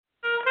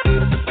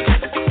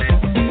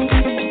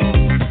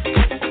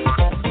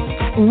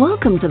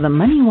Welcome to the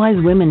Money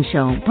Wise Women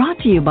Show, brought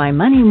to you by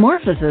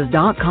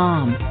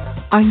MoneyMorphosis.com.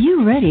 Are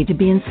you ready to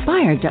be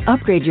inspired to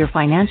upgrade your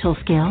financial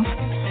skills?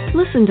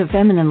 Listen to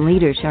feminine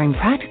leaders sharing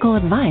practical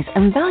advice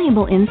and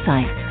valuable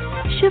insights.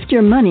 Shift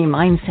your money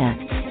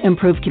mindset,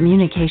 improve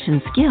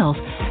communication skills,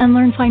 and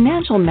learn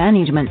financial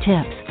management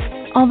tips.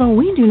 Although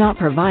we do not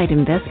provide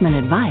investment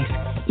advice,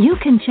 you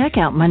can check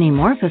out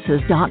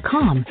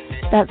MoneyMorphosis.com.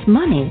 That's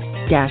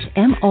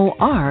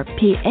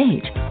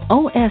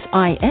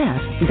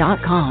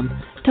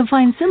money-morphosis.com to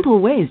find simple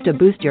ways to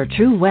boost your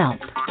true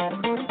wealth.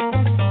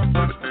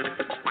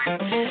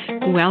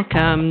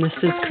 Welcome. This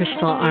is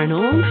Crystal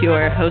Arnold,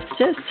 your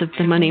hostess of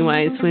the Money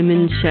Wise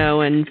Women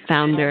Show and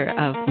founder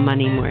of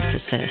Money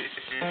Morphosis.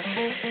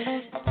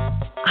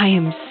 I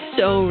am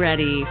so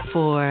ready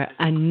for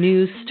a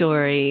new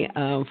story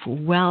of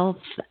wealth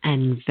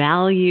and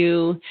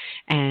value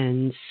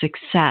and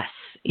success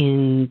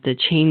in the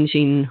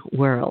changing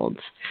world.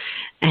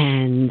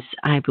 And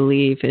I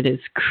believe it is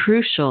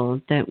crucial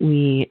that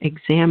we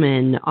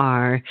examine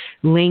our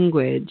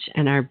language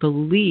and our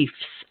beliefs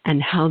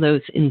and how those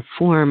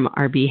inform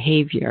our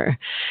behavior,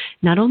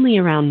 not only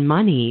around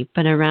money,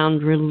 but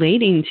around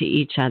relating to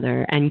each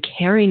other and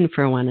caring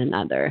for one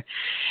another.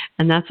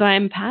 And that's why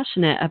I'm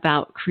passionate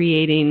about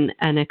creating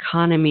an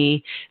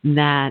economy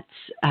that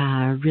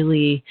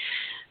really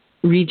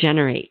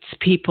regenerates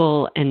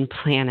people and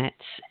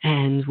planets,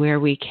 and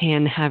where we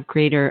can have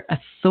greater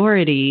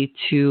authority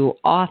to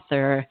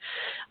author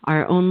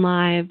our own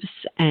lives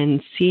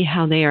and see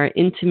how they are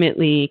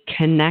intimately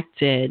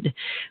connected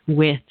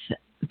with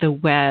the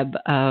web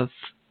of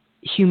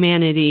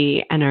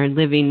humanity and our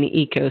living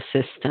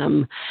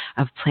ecosystem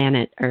of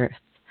planet Earth.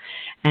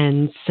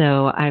 And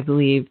so I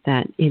believe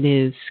that it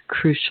is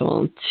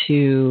crucial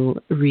to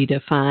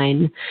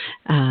redefine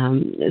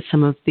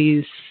some of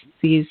these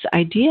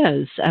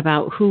ideas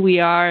about who we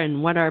are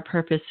and what our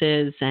purpose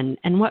is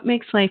and what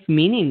makes life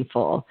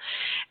meaningful.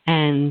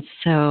 And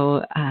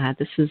so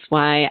this is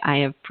why I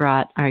have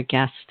brought our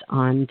guest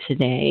on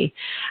today.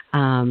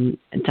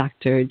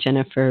 Dr.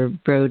 Jennifer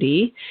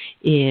Brody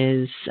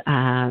is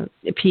has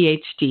a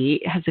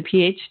PhD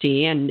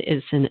and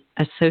is an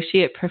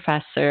associate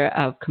professor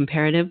of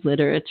comparative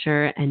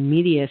literature and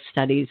media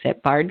studies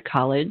at Bard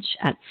College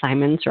at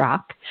Simon's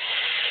Rock.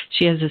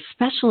 She has a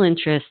special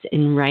interest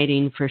in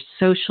writing for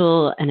social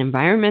and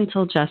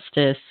environmental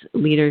justice,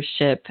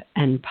 leadership,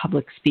 and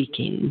public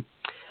speaking.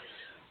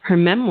 Her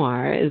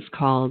memoir is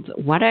called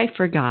What I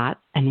Forgot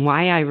and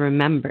Why I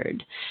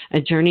Remembered,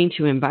 A Journey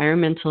to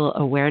Environmental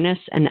Awareness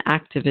and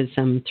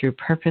Activism Through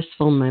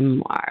Purposeful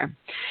Memoir.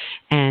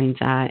 And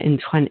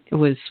it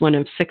was one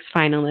of 6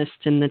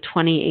 finalists in the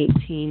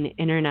 2018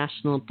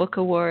 International Book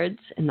Awards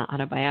in the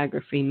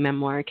autobiography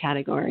memoir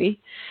category.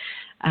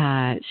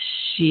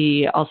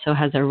 She also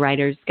has a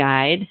writer's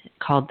guide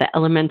called The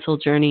Elemental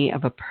Journey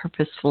of a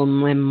Purposeful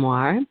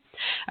Memoir,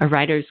 a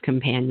writer's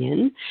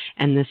companion,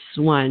 and this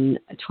won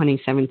a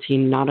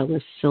 2017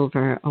 Nautilus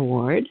Silver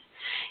Award.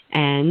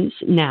 And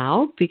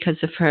now,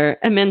 because of her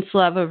immense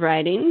love of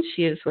writing,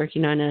 she is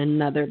working on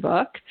another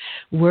book,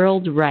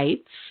 World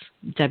Wrights,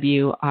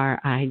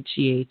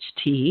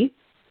 WRIGHT,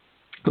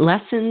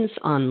 Lessons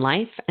on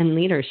Life and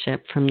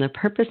Leadership from the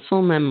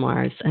Purposeful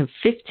Memoirs of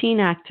 15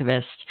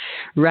 Activists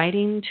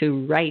Writing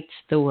to Right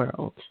the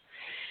World.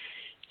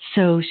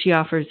 So she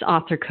offers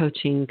author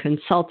coaching,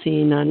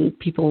 consulting on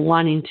people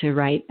wanting to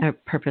write a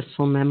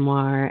purposeful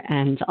memoir,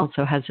 and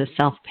also has a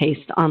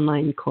self-paced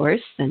online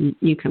course. And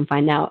you can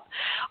find out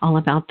all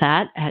about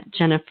that at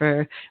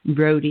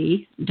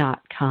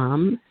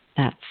jenniferbrody.com.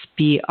 That's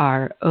BROWDY,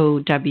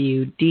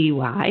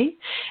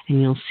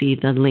 and you'll see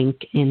the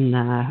link in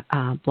the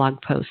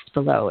blog post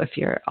below if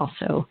you're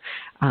also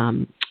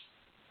on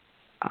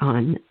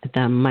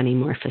the Money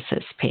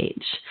Morphosis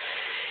page.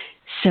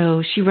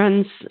 So she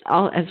runs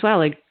as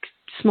well a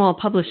small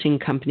publishing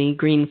company,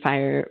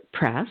 Greenfire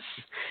Press,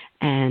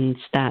 and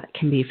that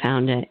can be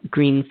found at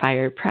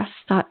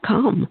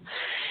greenfirepress.com.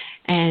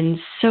 And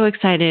so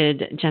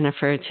excited,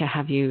 Jennifer, to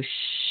have you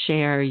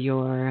share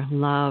your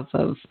love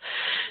of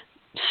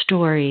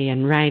story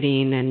and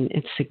writing and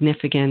its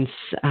significance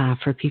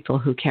for people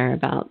who care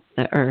about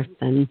the earth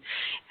and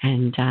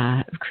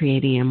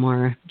creating a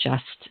more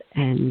just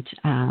and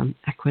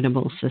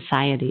equitable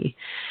society.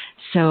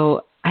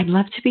 So I'd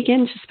love to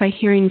begin just by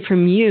hearing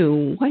from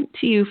you. What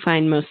do you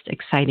find most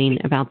exciting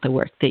about the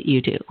work that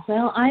you do?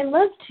 Well, I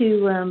love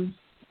to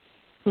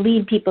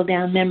lead people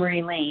down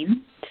memory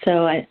lane.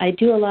 So I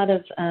do a lot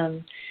of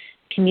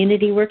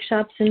community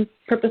workshops in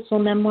purposeful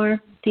memoir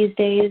these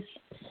days,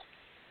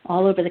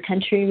 all over the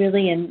country,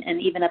 really, and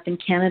even up in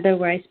Canada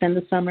where I spend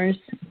the summers.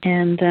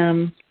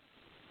 And,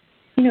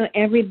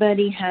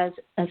 everybody has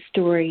a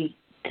story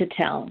to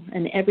tell,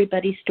 and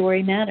everybody's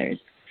story matters.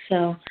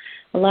 So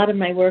a lot of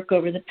my work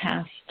over the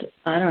past,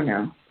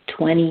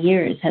 20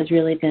 years has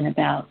really been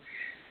about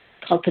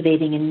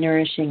cultivating and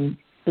nourishing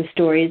the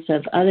stories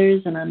of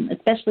others. And I'm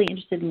especially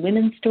interested in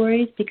women's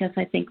stories because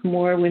I think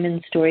more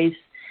women's stories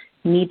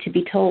need to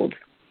be told.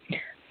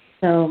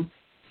 So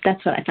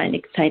that's what I find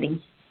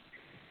exciting.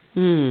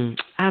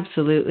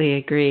 Absolutely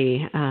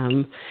agree.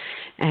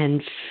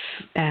 And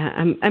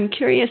I'm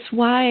curious,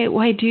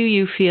 why do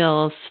you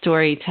feel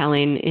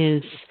storytelling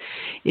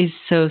is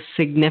so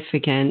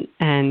significant,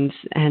 and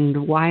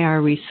why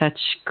are we such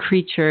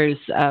creatures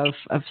of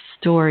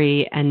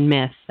story and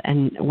myth,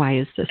 and why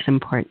is this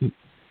important?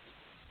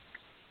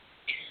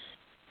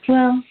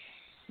 Well,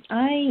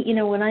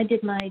 when I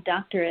did my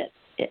doctorate,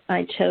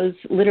 I chose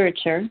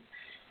literature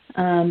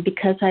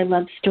because I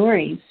love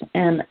stories,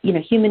 and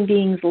human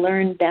beings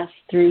learn best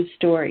through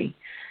story.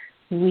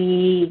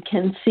 We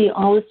can see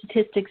all the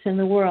statistics in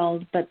the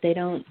world, but they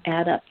don't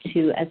add up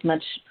to as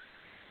much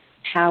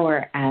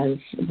power as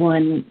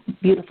one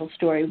beautiful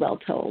story well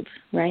told,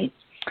 right?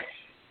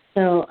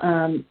 So,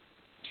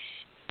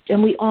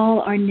 and we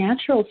all are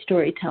natural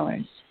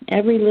storytellers.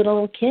 Every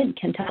little kid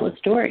can tell a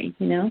story,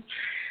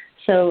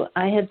 So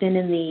I have been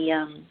in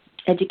the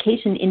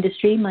education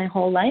industry my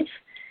whole life,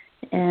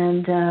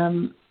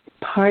 and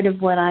part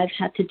of what I've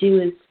had to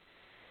do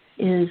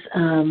is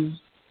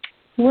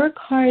work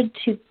hard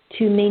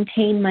to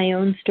maintain my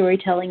own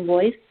storytelling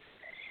voice.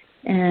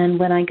 And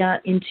when I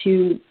got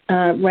into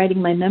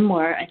writing my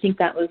memoir, I think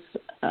that was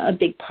a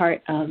big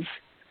part of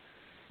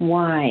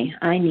why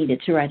I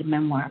needed to write a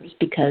memoir, was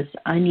because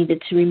I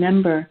needed to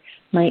remember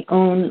my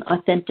own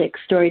authentic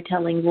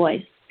storytelling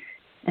voice.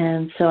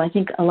 And so I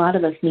think a lot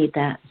of us need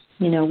that.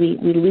 We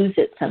lose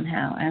it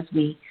somehow as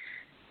we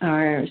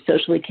are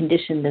socially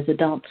conditioned as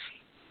adults.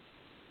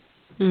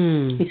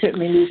 We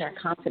certainly lose our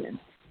confidence.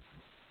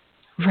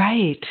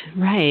 Right.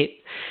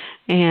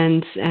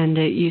 And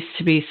it used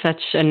to be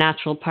such a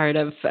natural part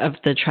of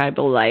the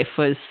tribal life,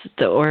 was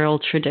the oral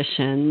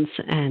traditions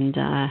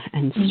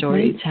and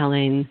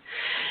storytelling.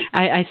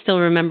 I still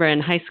remember in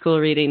high school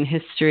reading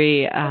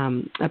history,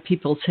 A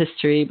People's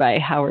History by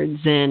Howard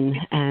Zinn,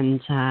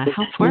 and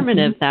how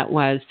formative that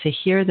was to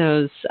hear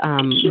those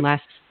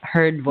less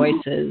heard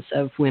voices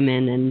of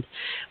women and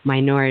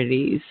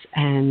minorities.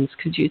 And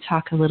could you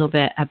talk a little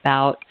bit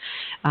about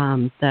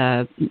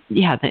the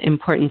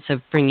importance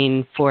of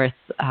bringing forth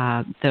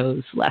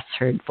those less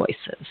heard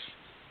voices?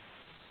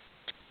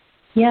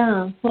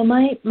 Yeah, well,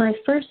 my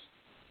first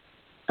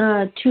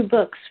two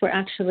books were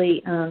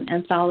actually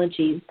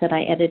anthologies that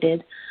I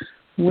edited: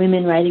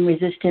 Women Writing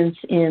Resistance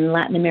in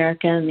Latin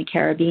America and the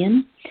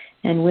Caribbean,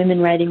 and Women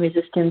Writing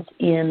Resistance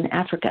in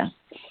Africa.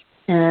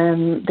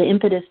 And the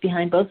impetus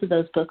behind both of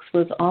those books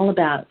was all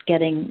about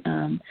getting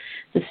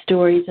the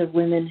stories of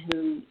women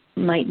who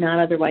might not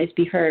otherwise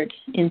be heard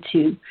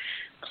into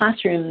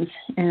classrooms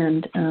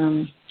and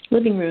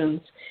living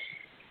rooms.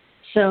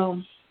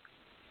 So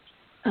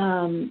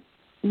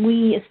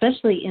we,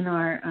 especially in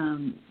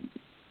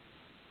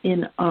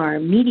our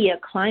media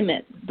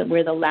climate,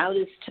 where the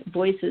loudest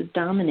voices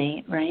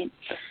dominate, right?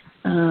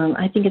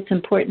 I think it's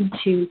important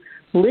to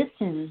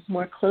listen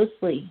more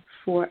closely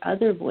for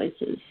other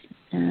voices.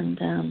 And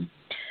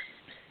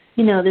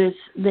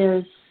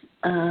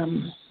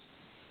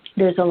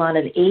there's a lot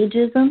of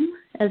ageism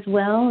as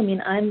well. I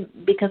mean,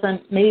 because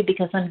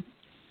I'm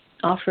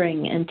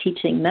offering and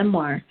teaching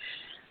memoir,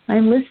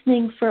 I'm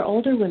listening for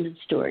older women's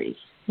stories,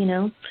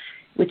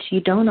 which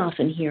you don't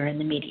often hear in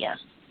the media,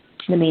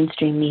 the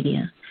mainstream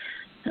media,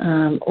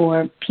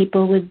 or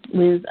people with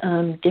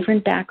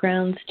different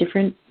backgrounds,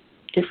 different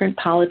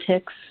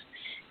politics,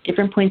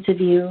 different points of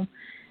view.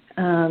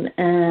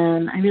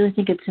 And I really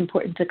think it's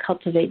important to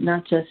cultivate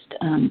not just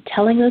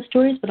telling those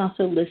stories, but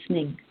also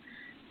listening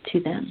to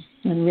them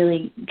and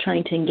really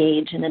trying to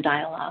engage in a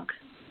dialogue.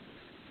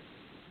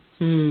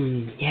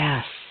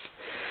 Yes.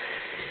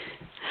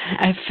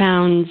 I've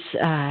found,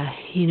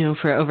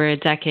 for over a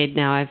decade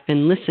now, I've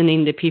been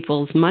listening to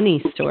people's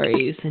money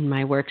stories in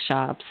my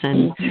workshops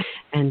and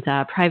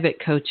private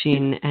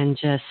coaching, and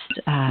just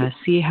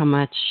see how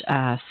much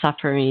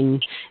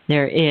suffering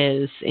there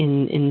is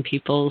in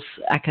people's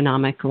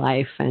economic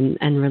life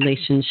and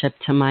relationship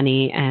to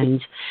money,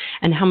 and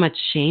how much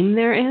shame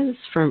there is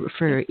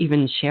for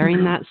even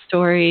sharing that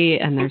story.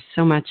 And there's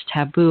so much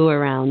taboo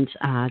around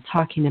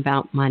talking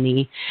about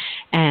money,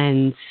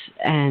 and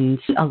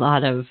a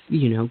lot of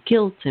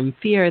guilt and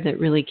fear that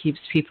really keeps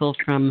people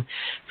from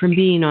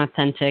being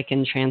authentic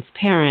and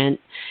transparent.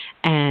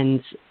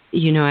 And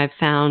I've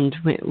found,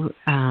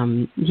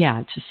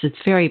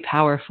 it's very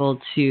powerful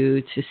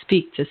to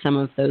speak to some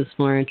of those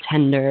more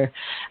tender,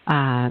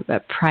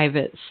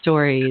 private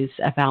stories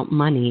about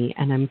money.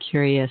 And I'm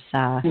curious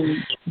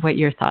what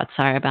your thoughts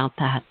are about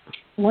that.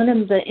 One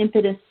of the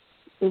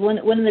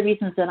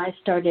reasons that I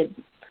started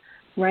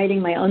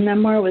writing my own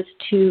memoir was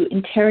to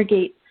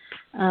interrogate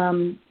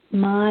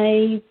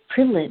my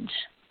privilege,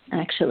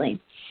 actually.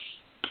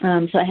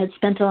 So I had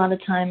spent a lot of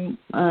time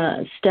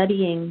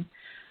studying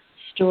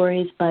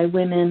stories by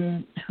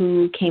women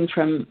who came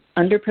from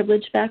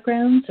underprivileged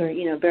backgrounds, or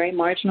very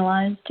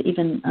marginalized,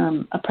 even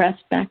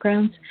oppressed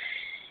backgrounds,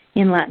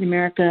 in Latin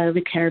America,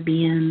 the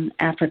Caribbean,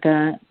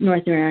 Africa,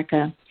 North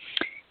America.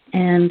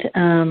 And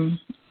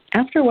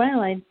after a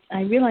while,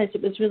 I realized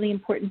it was really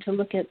important to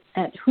look at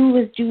who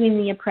was doing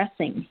the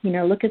oppressing,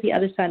 look at the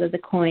other side of the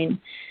coin.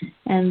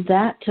 And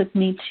that took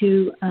me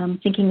to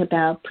thinking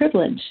about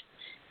privilege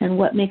and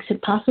what makes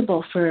it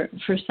possible for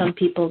some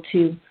people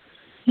to,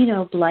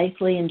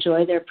 blithely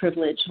enjoy their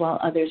privilege while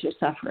others are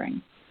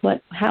suffering.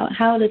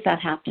 How does that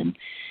happen?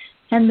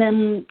 And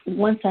then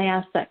once I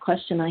asked that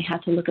question, I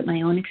had to look at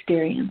my own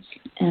experience.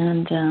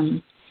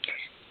 And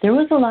there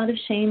was a lot of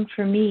shame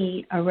for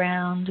me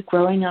around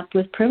growing up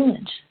with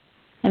privilege.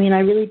 I mean, I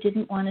really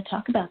didn't want to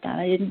talk about that.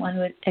 I didn't want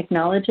to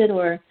acknowledge it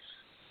or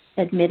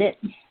admit it.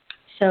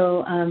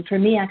 So for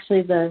me,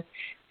 actually, the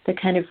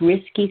kind of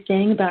risky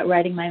thing about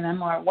writing my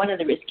memoir, one of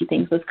the risky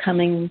things was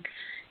coming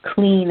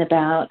clean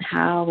about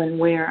how and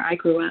where I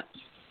grew up.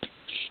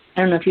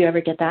 I don't know if you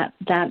ever get that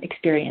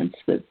experience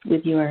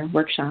with your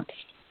workshops.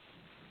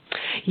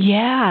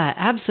 Yeah,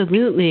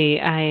 absolutely.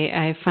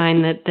 I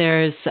find that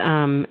there's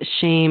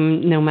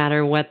shame no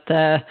matter what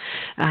the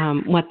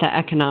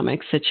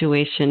economic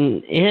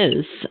situation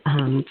is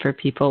for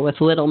people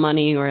with little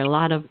money or a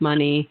lot of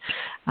money.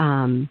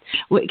 Can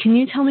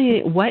you tell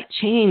me what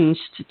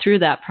changed through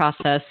that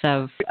process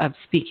of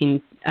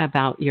speaking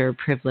about your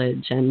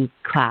privilege and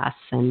class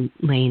and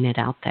laying it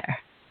out there?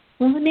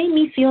 Well, it made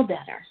me feel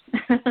better.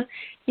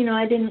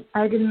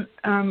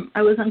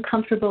 I was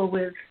uncomfortable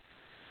with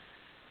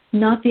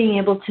not being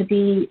able to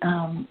be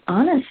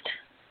honest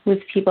with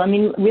people. I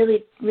mean,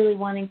 really, really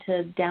wanting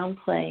to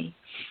downplay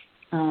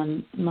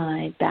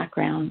my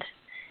background,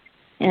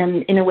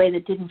 and in a way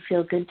that didn't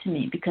feel good to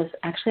me, because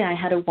actually I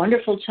had a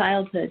wonderful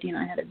childhood.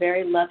 I had a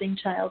very loving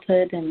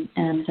childhood, and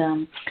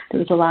there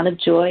was a lot of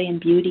joy and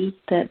beauty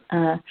that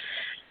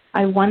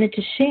I wanted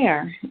to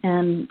share,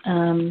 and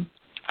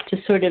to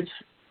sort of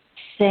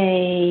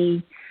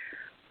say,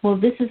 well,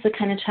 this is the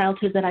kind of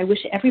childhood that I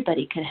wish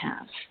everybody could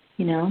have.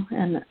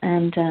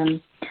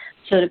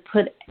 So to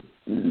put,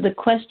 the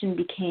question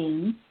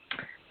became,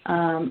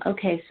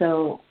 okay,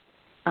 so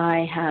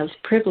I have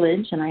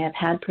privilege and I have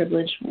had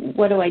privilege.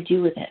 What do I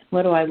do with it?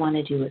 What do I want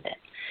to do with it?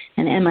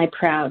 And am I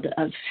proud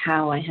of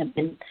how I have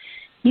been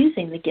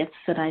using the gifts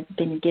that I've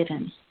been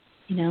given,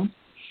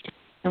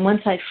 And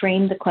once I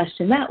framed the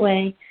question that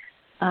way,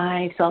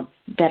 I felt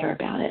better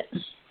about it.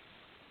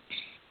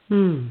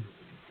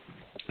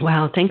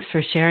 Wow, thanks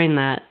for sharing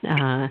that.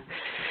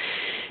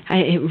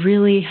 It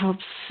really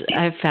helps,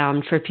 I've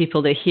found, for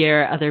people to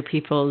hear other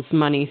people's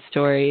money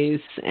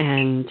stories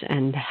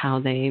and how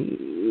they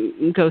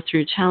go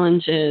through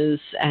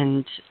challenges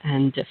and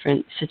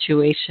different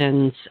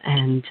situations,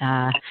 and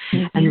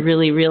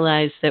really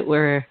realize that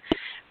we're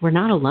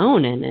not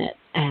alone in it.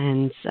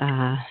 And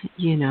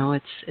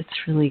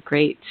it's really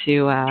great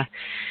to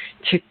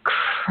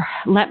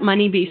let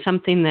money be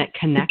something that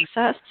connects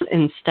us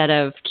instead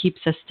of keeps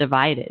us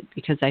divided,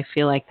 because I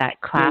feel like that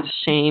class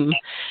shame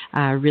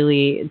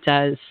really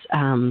does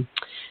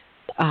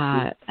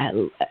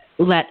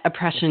let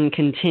oppression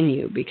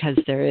continue, because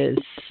there is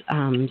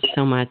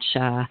so much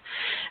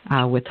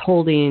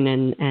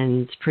withholding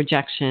and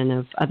projection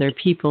of other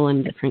people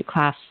in different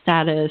class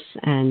status.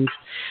 And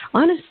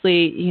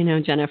honestly,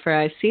 Jennifer,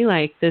 I see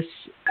like this.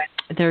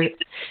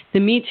 The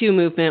Me Too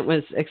movement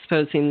was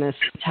exposing this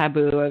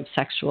taboo of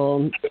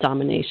sexual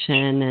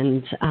domination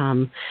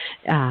and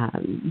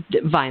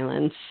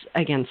violence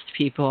against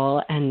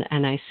people, and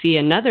I see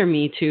another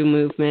Me Too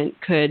movement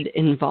could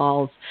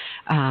involve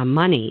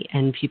money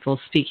and people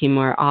speaking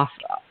more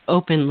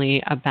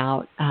openly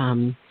about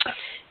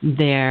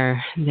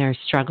their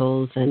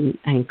struggles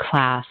and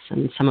class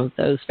and some of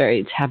those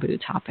very taboo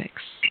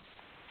topics.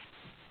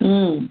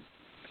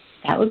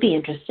 That would be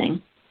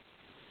interesting.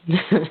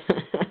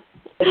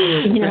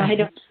 I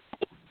don't.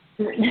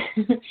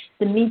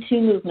 The Me Too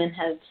movement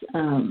has,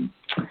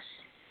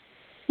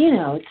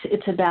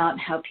 it's about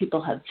how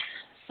people have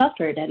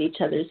suffered at each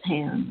other's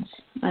hands.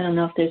 I don't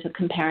know if there's a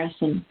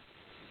comparison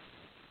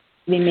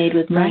to be made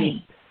with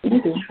money. Right.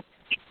 Maybe.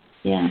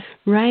 Yeah.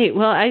 Right.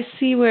 Well, I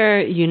see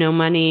where,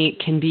 money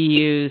can be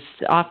used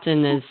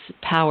often as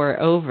power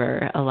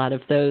over. A lot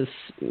of those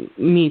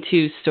Me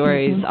Too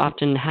stories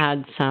often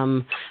had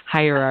some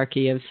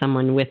hierarchy of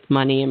someone with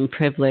money and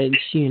privilege,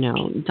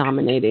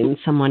 dominating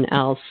someone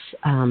else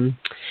and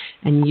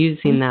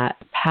using that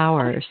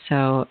power.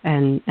 So,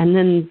 and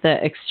then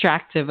the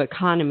extractive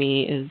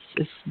economy is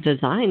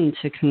designed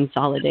to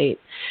consolidate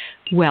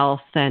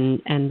wealth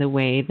and the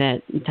way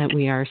that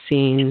we are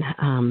seeing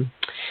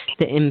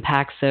the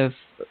impacts of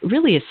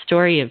really a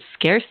story of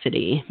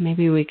scarcity.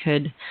 Maybe we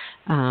could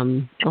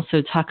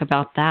also talk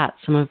about that,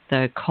 some of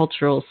the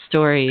cultural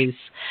stories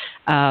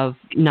of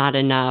not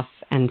enough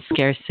and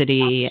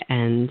scarcity,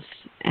 and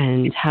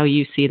how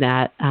you see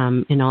that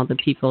in all the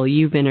people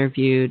you've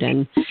interviewed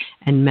and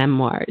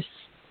memoirs.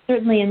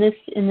 Certainly in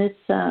this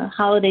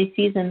holiday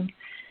season,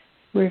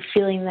 we're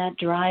feeling that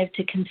drive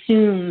to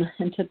consume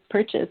and to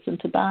purchase and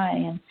to buy.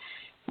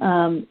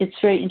 And it's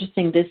very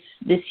interesting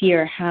this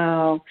year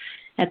how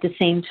at the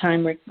same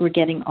time we're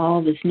getting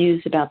all this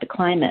news about the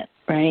climate,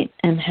 right?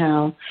 And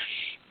how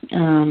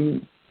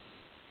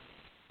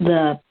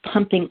the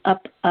pumping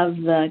up of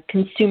the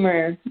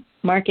consumer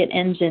market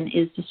engine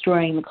is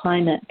destroying the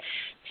climate.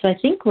 So I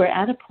think we're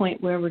at a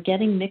point where we're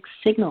getting mixed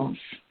signals,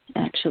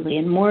 actually,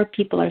 and more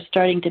people are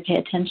starting to pay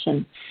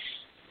attention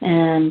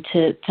and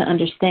to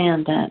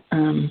understand that,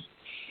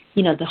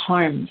 the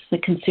harms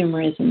that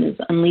consumerism is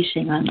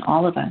unleashing on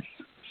all of us.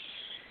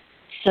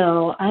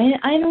 So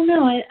I don't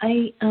know.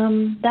 I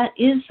that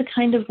is the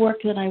kind of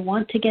work that I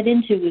want to get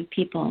into with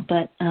people,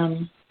 but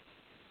I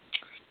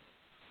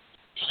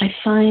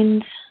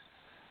find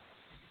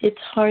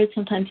it's hard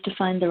sometimes to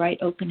find the right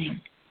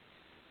opening.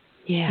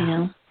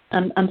 Yeah.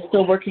 I'm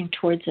still working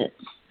towards it.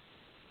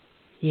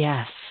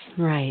 Yes,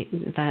 right.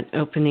 That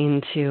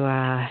opening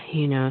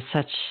to,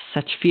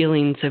 such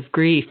feelings of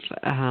grief.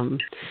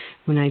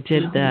 When I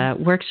did the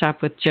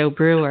workshop with Joe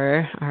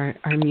Brewer, our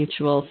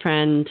mutual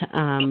friend,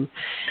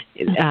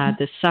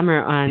 this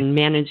summer on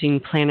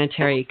managing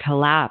planetary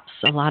collapse,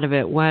 a lot of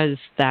it was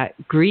that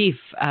grief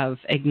of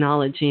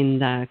acknowledging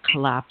the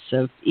collapse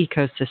of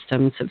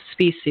ecosystems, of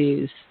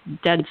species,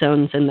 dead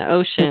zones in the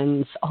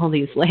oceans, all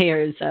these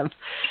layers of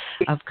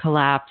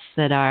collapse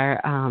that are,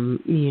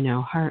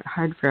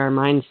 hard for our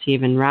minds to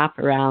even wrap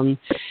around,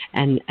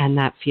 and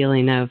that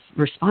feeling of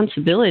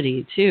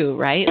responsibility too,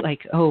 right?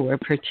 Like, we're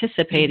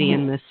participating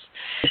in this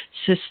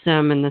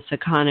system and this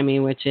economy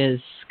which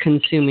is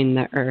consuming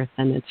the earth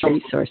and its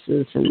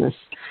resources in this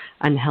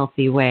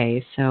unhealthy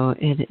way. So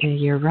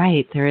you're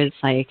right. There is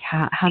like,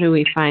 how do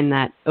we find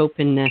that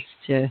openness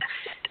to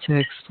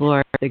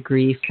explore the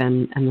grief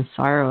and the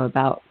sorrow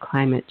about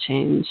climate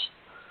change?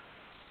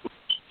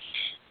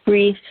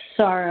 Grief,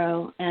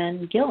 sorrow,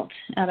 and guilt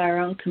at our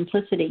own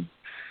complicity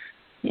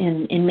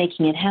in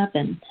making it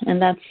happen.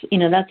 And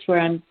that's where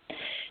I'm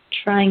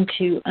trying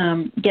to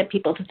get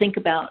people to think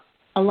about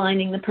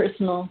aligning the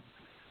personal,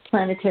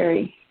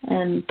 planetary,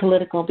 and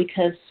political,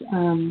 because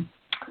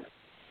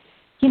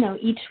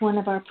each one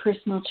of our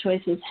personal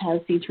choices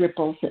has these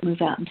ripples that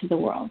move out into the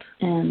world,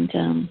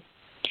 and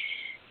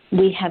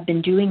we have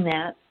been doing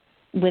that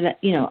with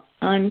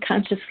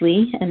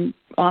unconsciously and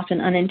often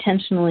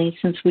unintentionally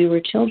since we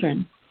were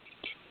children.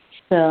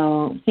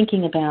 So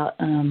thinking about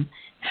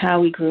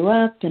how we grew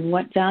up and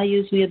what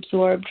values we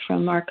absorbed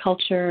from our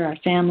culture, our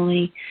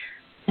family,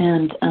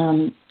 and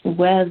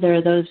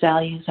whether those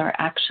values are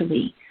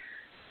actually,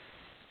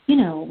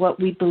 what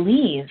we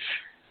believe.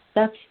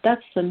 That's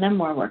the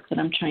memoir work that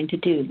I'm trying to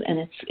do,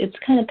 and it's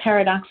kind of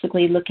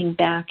paradoxically looking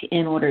back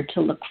in order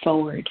to look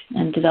forward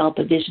and develop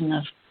a vision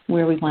of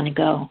where we want to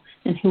go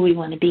and who we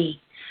want to be.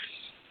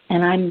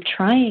 And I'm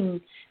trying.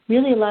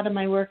 Really, a lot of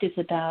my work is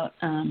about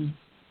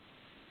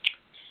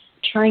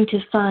trying to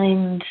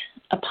find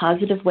a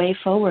positive way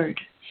forward.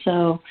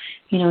 So,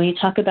 you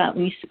talk about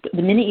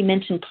the minute you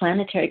mention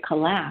planetary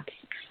collapse,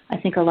 I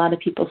think a lot of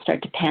people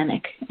start to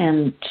panic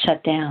and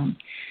shut down.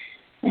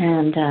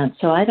 And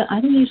so I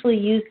don't usually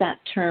use that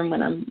term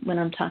when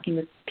I'm talking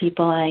with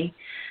people.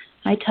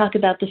 I talk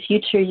about the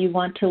future you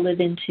want to live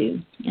into,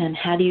 and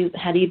how do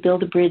you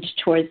build a bridge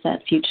towards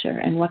that future,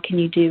 and what can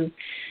you do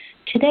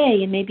today,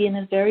 and maybe in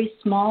a very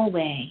small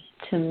way,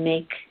 to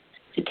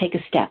take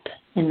a step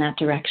in that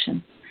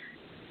direction.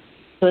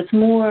 So it's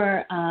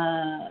more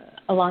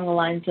along the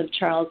lines of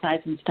Charles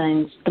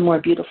Eisenstein's "The more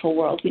beautiful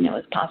world we know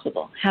is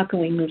possible." How can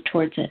we move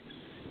towards it?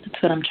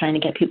 That's what I'm trying to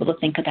get people to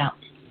think about.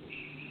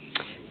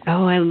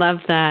 Oh, I love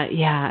that.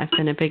 Yeah, I've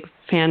been a big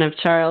fan of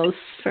Charles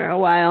for a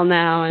while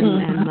now,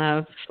 and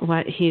love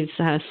what he's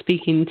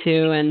speaking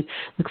to, and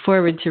look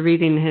forward to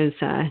reading his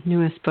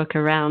newest book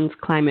around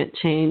climate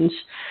change.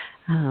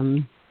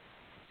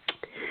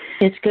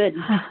 It's good.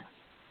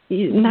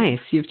 Nice.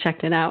 You've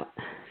checked it out.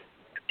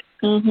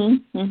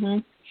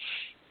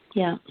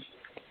 Yeah.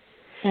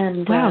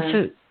 And wow.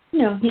 So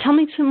tell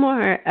me some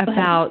more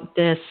about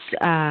this.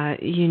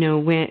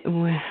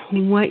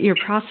 What your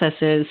process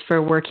is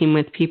for working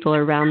with people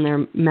around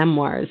their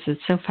memoirs.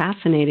 It's so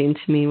fascinating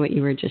to me what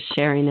you were just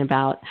sharing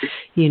about,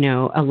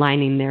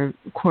 aligning their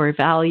core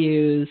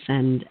values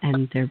and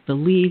their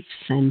beliefs,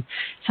 and it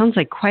sounds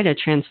like quite a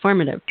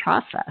transformative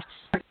process.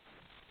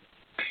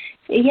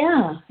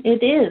 Yeah,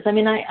 it is. I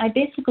mean, I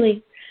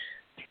basically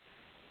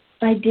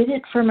did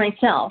it for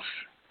myself,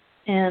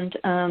 and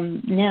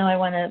now I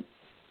want to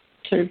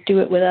sort of do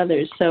it with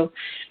others. So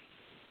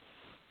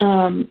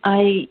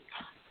I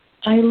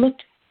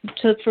looked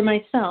for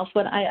myself.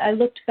 I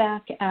looked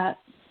back at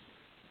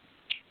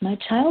my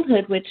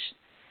childhood, which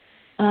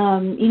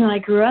I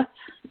grew up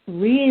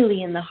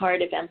really in the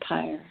heart of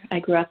Empire. I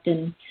grew up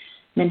in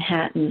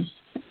Manhattan,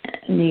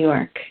 New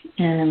York,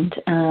 and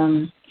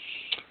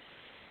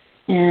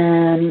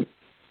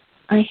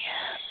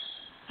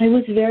I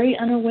was very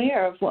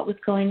unaware of what was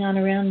going on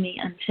around me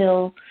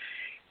until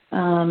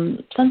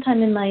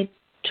sometime in my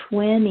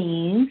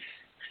 20s.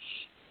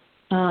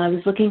 I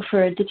was looking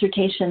for a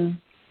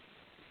dissertation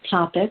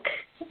topic,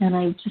 and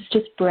I was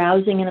just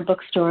browsing in a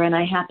bookstore, and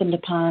I happened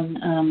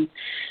upon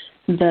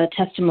the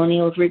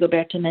testimonial of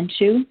Rigoberta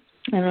Menchú.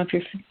 I don't know if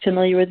you're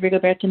familiar with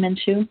Rigoberta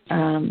Menchú.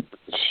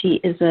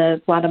 She is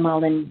a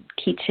Guatemalan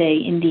Quiche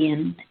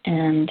Indian,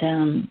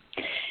 and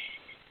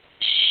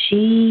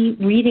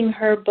reading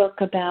her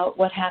book about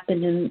what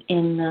happened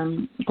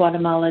in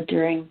Guatemala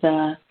during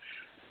the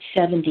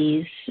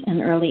 70s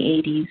and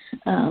early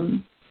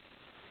 80s,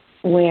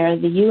 where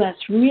the U.S.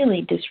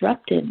 really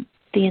disrupted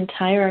the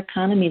entire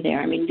economy there.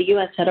 I mean, the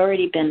U.S. had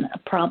already been a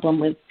problem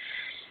with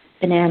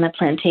banana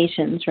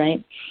plantations,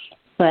 right?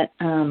 But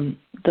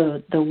the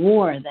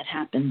war that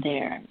happened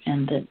there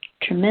and the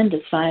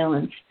tremendous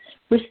violence,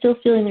 we're still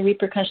feeling the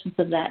repercussions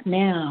of that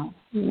now.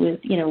 With,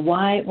 you know,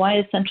 why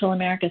is Central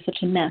America such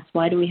a mess?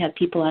 Why do we have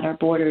people at our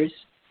borders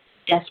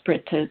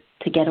desperate to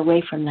get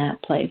away from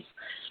that place?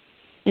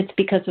 It's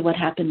because of what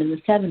happened in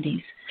the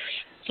 70s.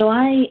 So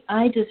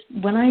I just,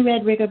 when I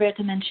read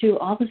Rigoberta Menchú,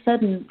 all of a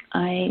sudden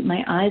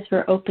my eyes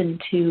were open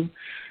to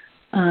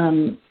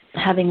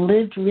having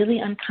lived really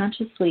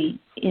unconsciously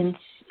in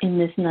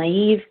this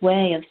naive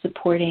way of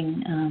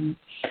supporting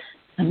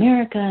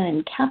America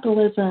and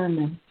capitalism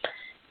and,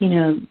 you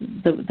know,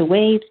 the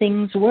way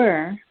things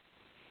were,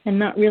 and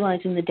not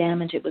realizing the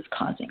damage it was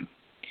causing.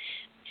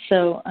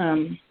 So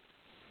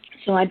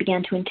so I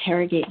began to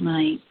interrogate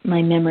my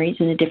memories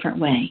in a different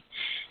way.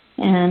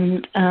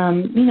 And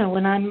you know,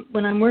 when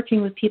I'm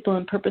working with people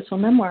in purposeful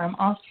memoir, I'm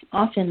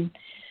often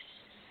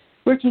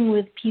working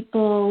with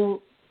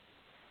people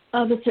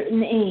of a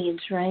certain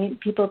age, right?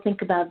 People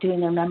think about doing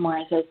their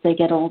memoirs as they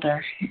get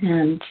older,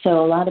 and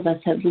so a lot of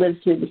us have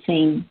lived through the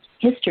same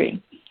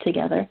history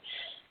together.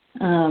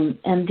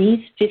 And these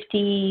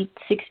 50,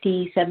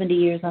 60, 70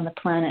 years on the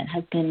planet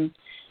have been,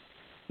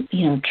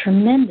 you know,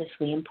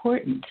 tremendously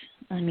important.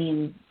 I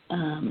mean,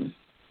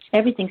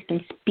 everything's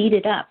been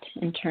speeded up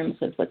in terms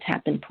of what's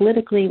happened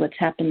politically, what's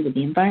happened with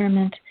the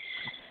environment.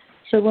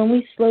 So when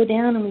we slow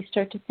down and we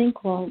start to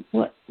think, well,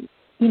 what,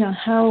 you know,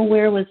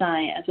 where was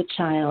I as a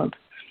child?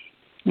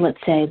 Let's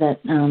say that,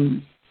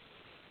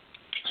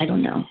 I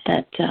don't know,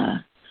 that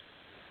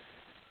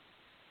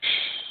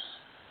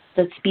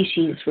the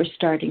species were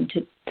starting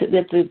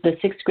the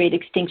sixth great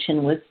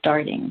extinction was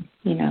starting,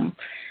 you know.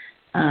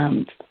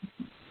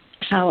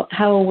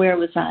 How aware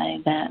was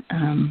I that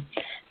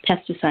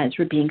pesticides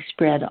were being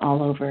spread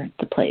all over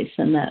the place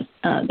and that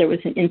there was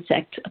an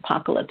insect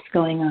apocalypse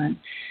going on?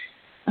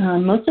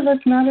 Most of us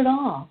not at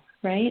all,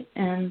 right?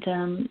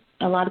 And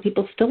a lot of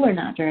people still are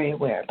not very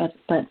aware.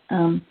 But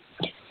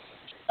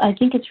I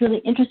think it's really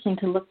interesting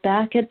to look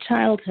back at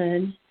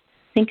childhood,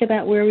 think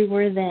about where we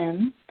were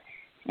then,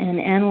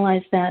 and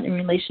analyze that in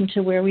relation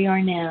to where we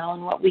are now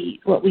and what we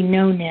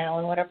know now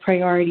and what our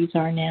priorities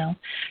are now,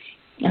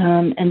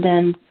 and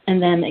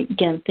then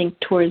again think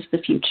towards the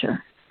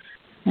future,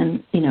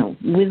 and you know,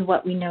 with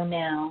what we know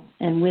now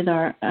and with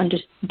our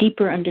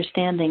deeper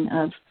understanding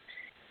of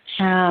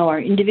how our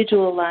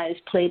individual lives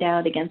played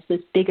out against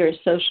this bigger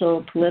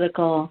social,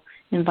 political,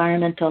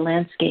 environmental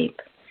landscape.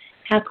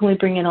 How can we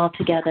bring it all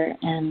together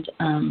and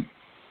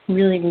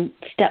really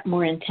step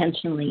more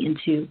intentionally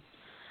into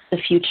the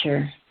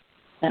future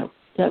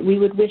that we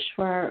would wish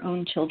for our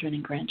own children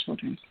and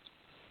grandchildren?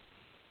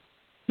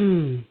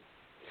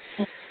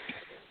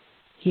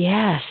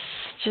 Yes,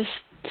 just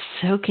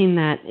soaking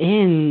that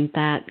in,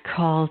 that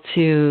call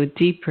to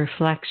deep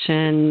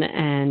reflection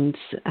and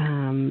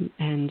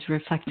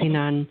reflecting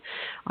on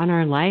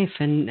our life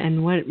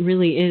and what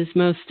really is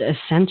most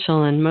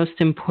essential and most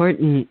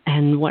important,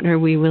 and what are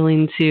we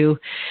willing to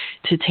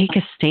take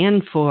a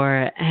stand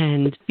for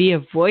and be a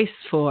voice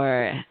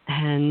for.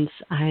 And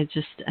I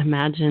just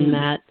imagine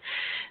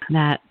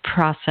that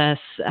process,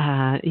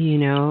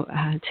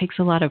 takes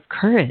a lot of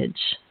courage.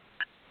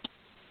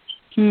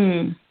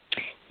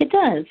 It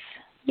does,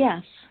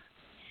 yes.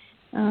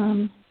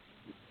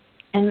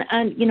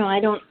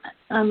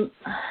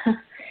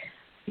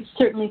 It's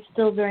certainly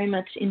still very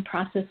much in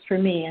process for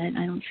me.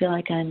 I don't feel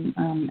like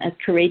I'm as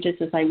courageous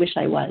as I wish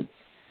I was,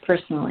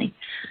 personally.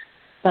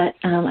 But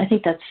I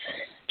think that's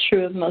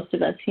true of most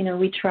of us. You know,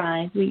 we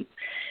try. We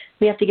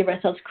have to give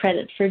ourselves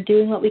credit for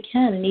doing what we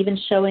can, and even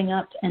showing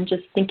up and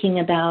just thinking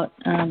about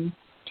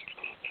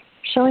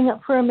showing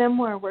up for a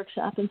memoir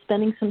workshop and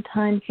spending some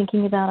time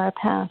thinking about our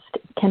past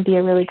can be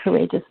a really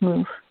courageous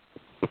move,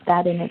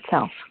 that in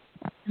itself.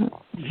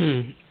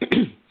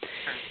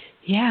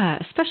 Yeah,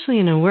 especially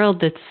in a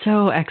world that's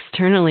so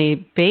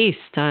externally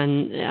based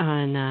on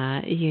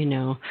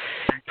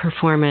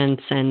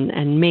performance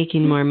and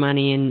making more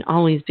money and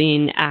always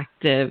being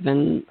active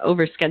and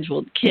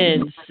overscheduled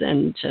kids,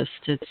 and just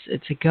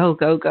it's a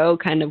go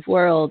kind of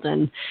world,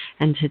 and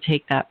to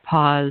take that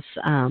pause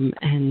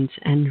and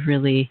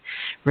really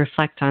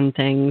reflect on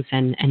things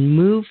and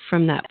move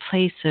from that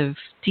place of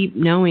deep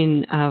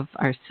knowing of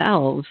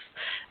ourselves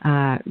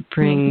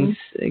brings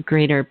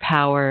greater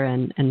power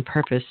and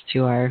purpose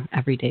to our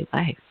everyday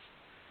life.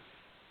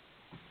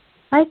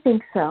 I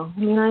think so. I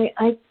mean,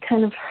 I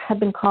kind of have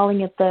been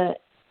calling it the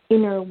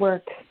inner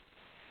work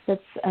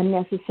that's a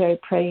necessary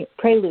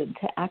prelude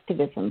to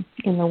activism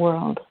in the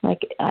world. Like,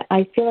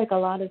 I feel like a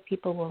lot of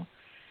people will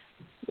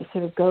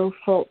sort of go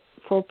full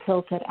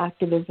tilt at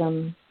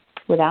activism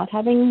without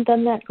having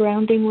done that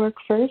grounding work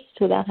first,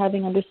 without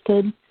having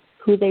understood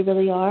who they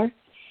really are.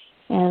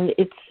 And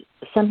it's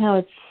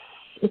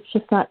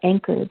just not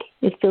anchored.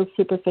 It feels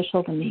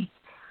superficial to me.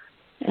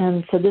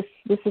 And so this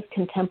is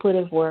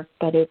contemplative work,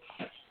 but it's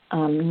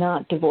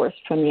not divorced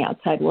from the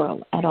outside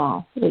world at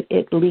all.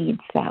 It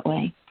leads that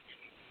way.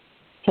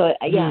 So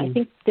I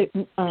think that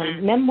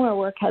memoir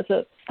work has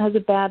a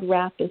bad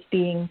rap as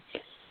being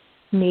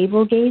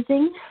navel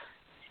gazing,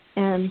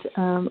 and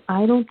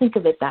I don't think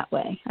of it that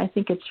way. I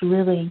think it's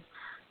really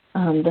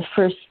the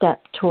first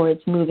step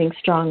towards moving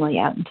strongly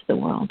out into the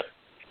world.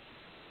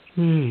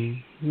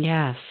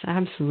 Yes,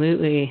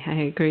 absolutely. I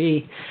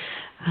agree.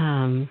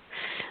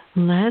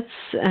 Let's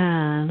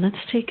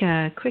take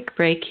a quick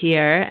break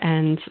here,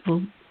 and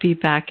we'll be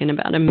back in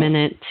about a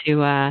minute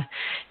to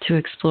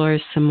explore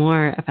some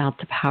more about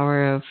the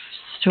power of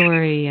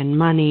story and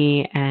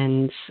money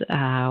and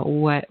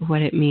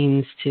what it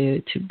means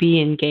to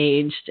be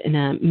engaged in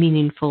a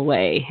meaningful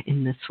way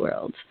in this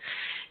world.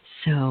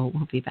 So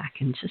we'll be back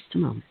in just a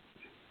moment.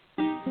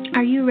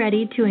 Are you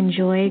ready to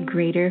enjoy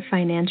greater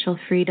financial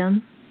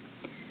freedom?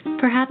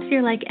 Perhaps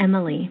you're like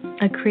Emily,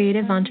 a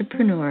creative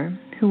entrepreneur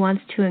who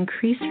wants to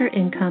increase her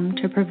income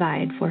to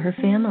provide for her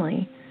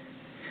family.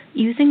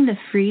 Using the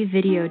free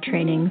video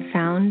training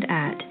found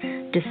at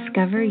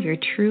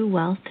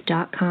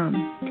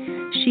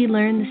discoveryourtruewealth.com, she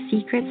learned the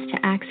secrets to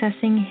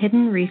accessing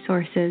hidden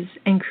resources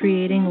and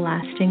creating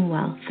lasting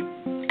wealth.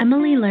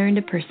 Emily learned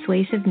a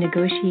persuasive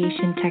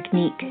negotiation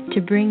technique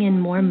to bring in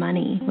more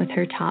money with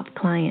her top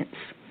clients.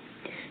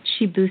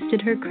 She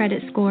boosted her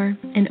credit score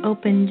and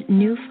opened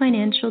new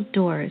financial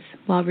doors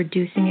while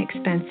reducing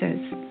expenses.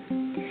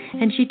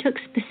 And she took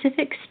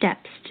specific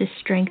steps to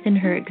strengthen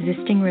her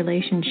existing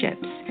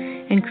relationships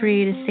and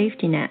create a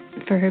safety net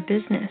for her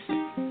business.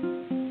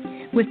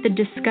 With the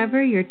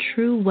Discover Your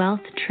True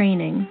Wealth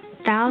training,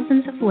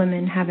 thousands of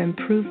women have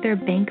improved their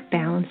bank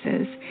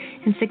balances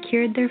and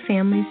secured their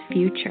family's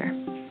future.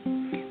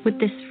 With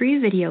this free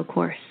video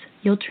course,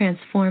 you'll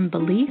transform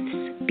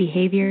beliefs,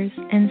 behaviors,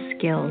 and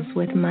skills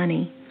with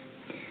money.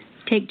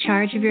 Take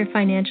charge of your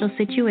financial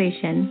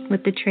situation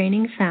with the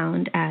training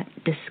found at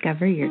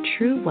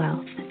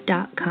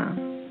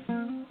discoveryourtruewealth.com.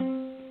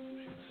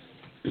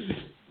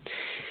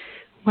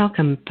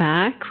 Welcome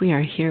back. We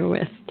are here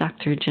with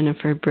Dr.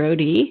 Jennifer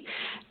Brody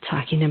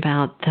talking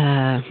about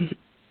the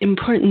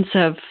importance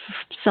of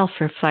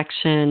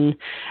self-reflection,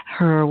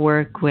 her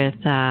work with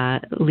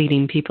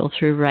leading people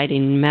through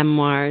writing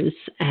memoirs,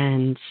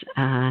 and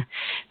the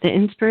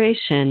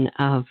inspiration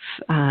of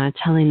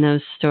telling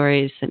those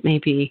stories that may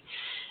be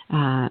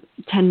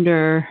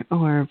tender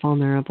or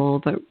vulnerable,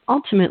 but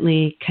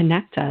ultimately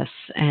connect us.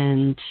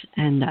 And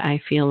I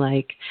feel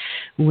like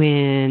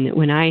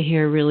when I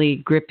hear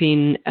really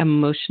gripping,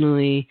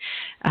 emotionally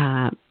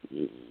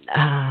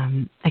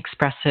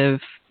expressive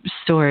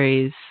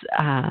stories,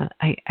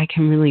 I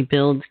can really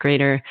build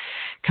greater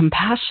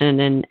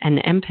compassion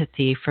and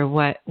empathy for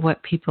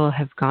what people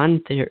have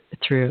gone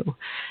through.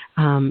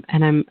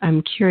 And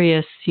I'm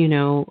curious,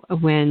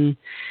 when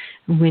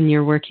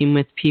you're working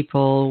with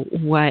people,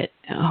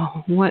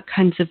 what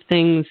kinds of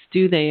things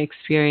do they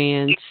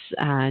experience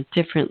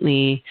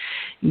differently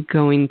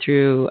going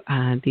through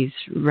these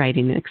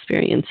writing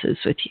experiences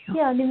with you?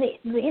 Yeah, I mean,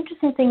 the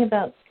interesting thing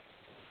about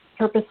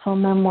purposeful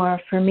memoir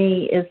for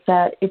me is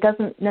that it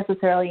doesn't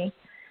necessarily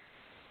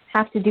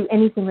have to do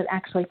anything with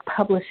actually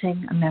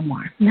publishing a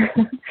memoir.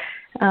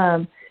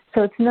 So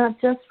it's not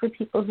just for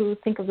people who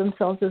think of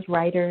themselves as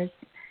writers,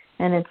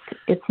 and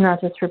it's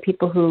not just for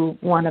people who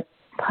want to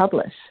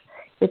publish.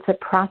 It's a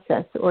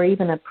process or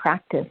even a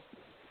practice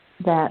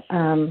that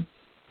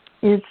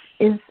is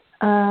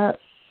a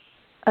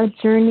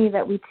journey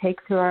that we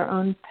take through our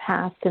own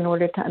past in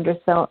order to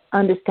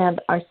understand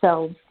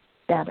ourselves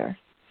better.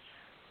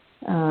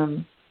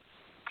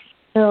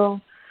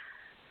 So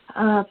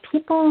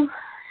people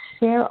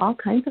share all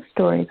kinds of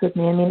stories with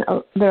me. I mean,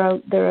 there are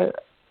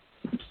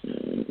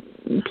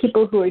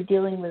people who are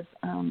dealing with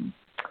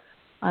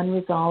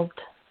unresolved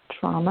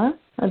trauma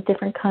of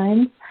different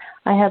kinds.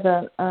 I have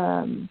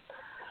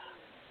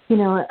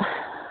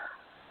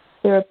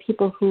there are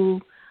people who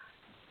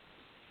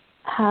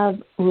have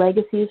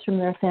legacies from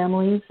their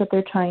families that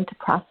they're trying to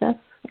process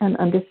and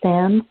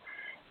understand.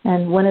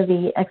 And one of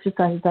the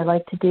exercises I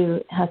like to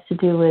do has to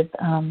do with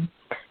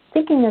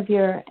thinking of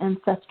your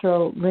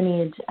ancestral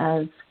lineage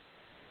as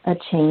a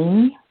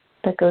chain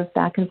that goes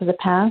back into the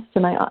past.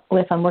 And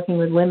if I'm working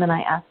with women,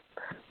 I ask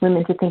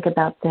women to think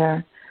about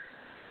their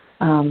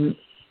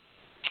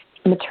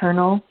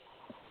maternal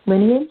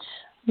lineage,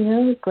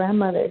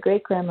 grandmother,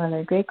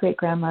 great-grandmother,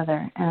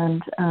 great-great-grandmother,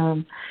 and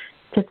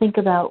to think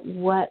about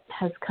what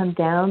has come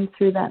down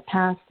through that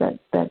past that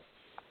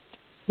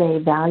they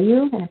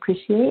value and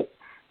appreciate,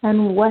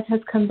 and what has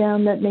come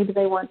down that maybe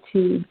they want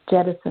to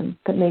jettison,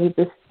 that maybe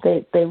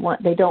they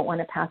don't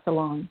want to pass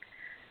along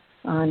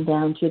on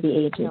down through the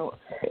ages.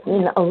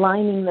 In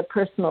aligning the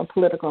personal,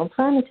 political, and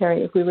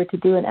planetary, if we were to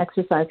do an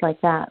exercise like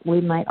that,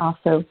 we might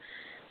also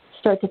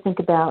start to think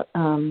about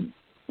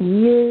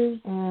years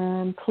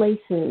and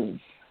places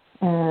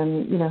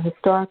and the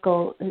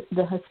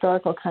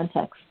historical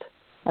context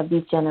of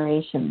these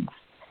generations,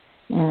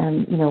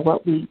 and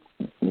what we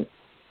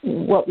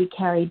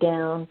carry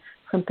down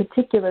from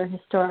particular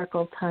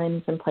historical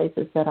times and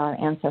places that our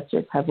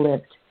ancestors have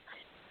lived.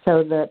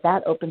 So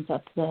that opens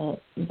up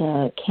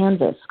the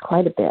canvas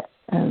quite a bit.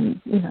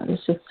 And,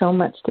 there's just so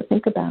much to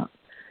think about.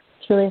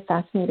 It's really a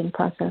fascinating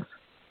process.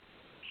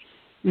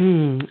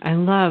 I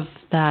love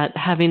that,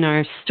 having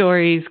our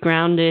stories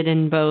grounded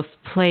in both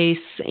place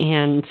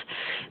and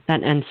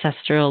that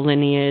ancestral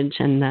lineage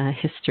and the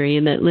history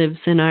that lives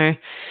in our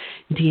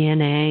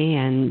DNA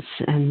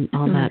and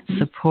all that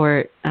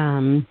support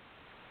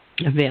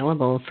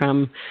available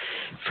from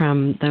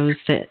those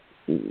that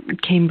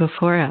came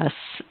before us.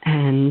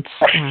 And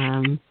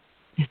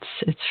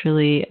it's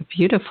really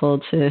beautiful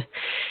to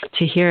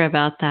hear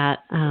about that.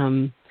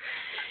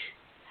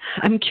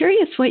 I'm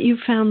curious what you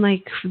found,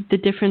 like the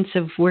difference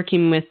of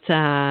working with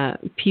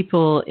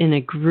people in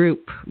a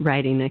group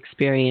writing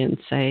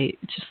experience. I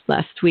just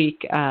last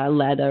week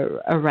led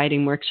a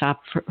writing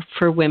workshop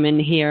for women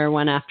here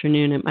one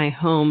afternoon at my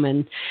home,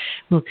 and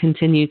we'll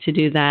continue to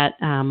do that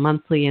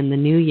monthly in the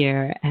new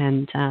year.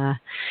 And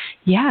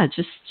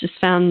just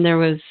found it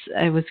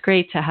was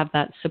great to have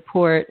that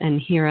support and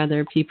hear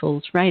other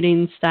people's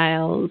writing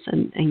styles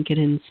and get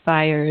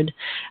inspired.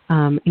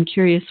 And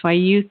curious why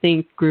you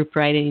think group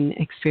writing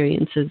experiences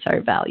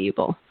are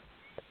valuable.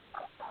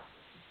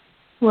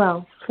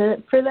 Well, for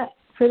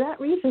that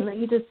reason that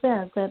you just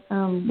said, that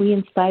we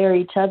inspire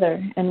each other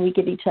and we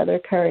give each other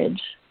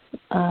courage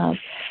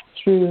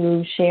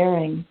through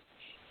sharing.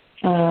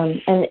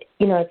 And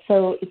it's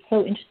so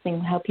interesting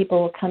how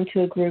people will come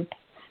to a group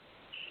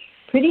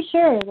pretty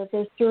sure that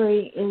their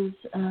story is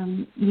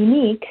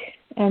unique,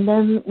 and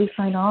then we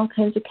find all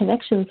kinds of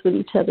connections with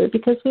each other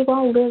because we've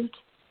all lived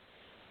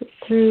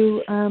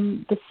through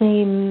the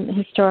same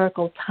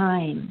historical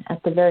time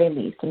at the very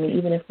least. I mean,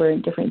 even if we're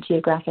in different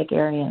geographic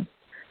areas,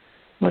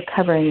 we're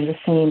covering the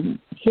same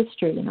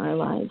history in our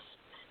lives.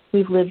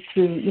 We've lived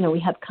through, we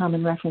have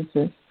common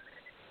references,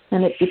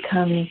 and it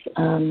becomes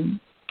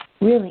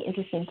really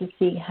interesting to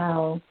see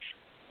how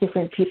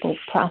different people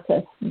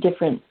process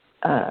different,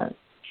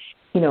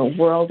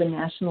 world and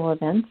national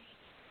events,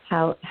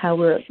 how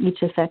we're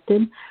each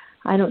affected.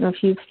 I don't know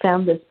if you've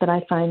found this, but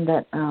I find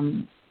that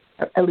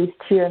at least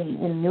here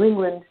in New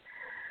England,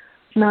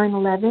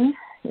 9/11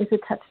 is a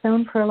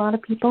touchstone for a lot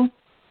of people.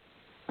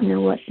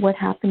 What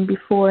happened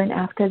before and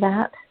after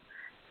that.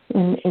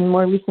 In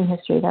more recent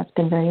history, that's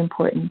been very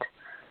important.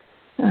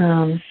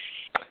 I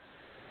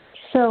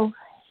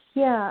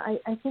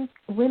think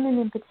women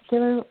in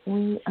particular,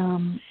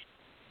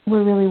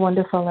 we're really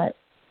wonderful at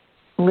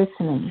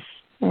listening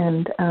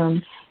and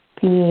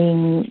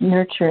being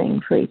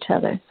nurturing for each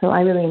other. So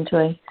I really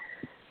enjoy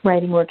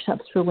writing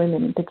workshops for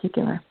women in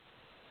particular.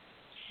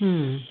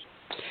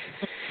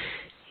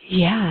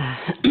 Yeah,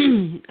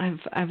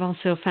 I've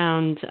also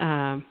found,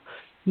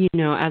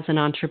 as an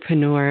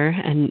entrepreneur,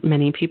 and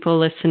many people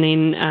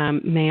listening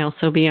may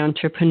also be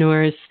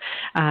entrepreneurs,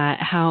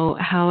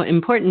 how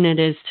important it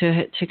is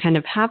to kind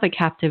of have a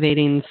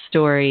captivating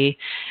story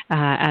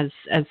as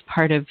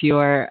part of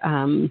your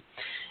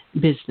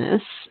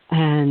business.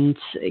 And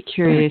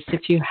curious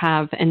if you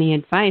have any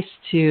advice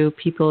to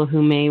people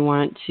who may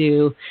want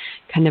to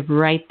kind of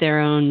write their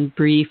own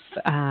brief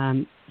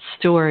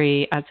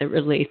story as it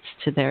relates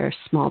to their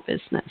small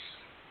business.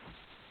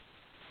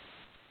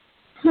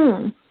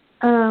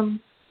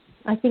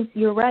 I think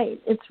you're right.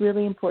 It's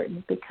really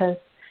important because,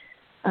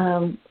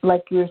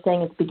 like you were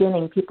saying at the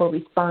beginning, people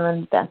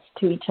respond best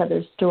to each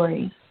other's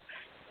stories.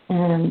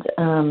 And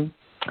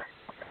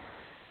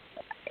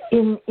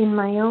in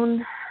my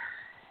own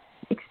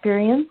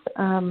experience,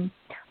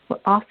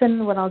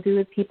 often what I'll do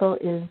with people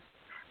is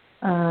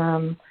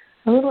a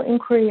little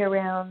inquiry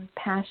around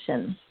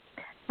passion.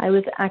 I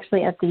was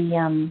actually at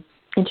the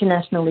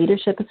International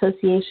Leadership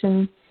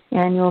Association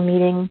annual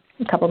meeting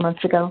a couple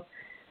months ago,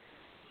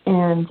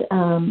 and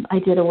I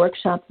did a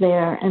workshop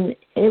there, and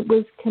it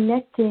was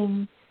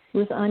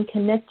on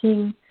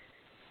connecting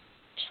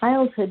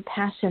childhood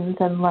passions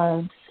and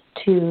loves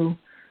to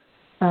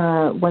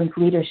one's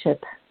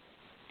leadership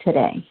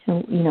today,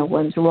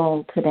 one's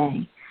role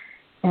today.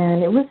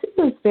 And it was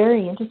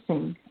very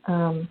interesting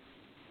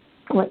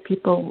what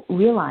people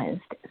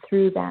realized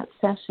through that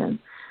session.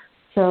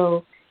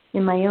 So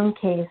in my own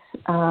case,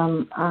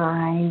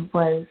 I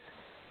was,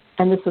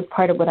 and this was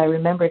part of what I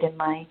remembered in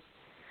my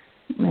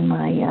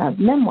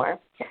memoir,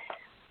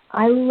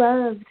 I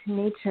loved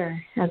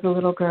nature as a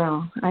little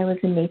girl. I was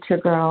a nature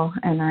girl,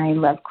 and I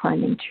loved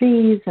climbing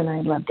trees, and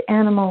I loved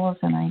animals,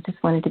 and I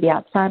just wanted to be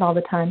outside all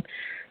the time,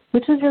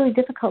 which was really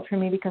difficult for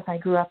me because I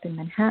grew up in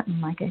Manhattan,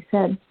 like I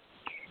said.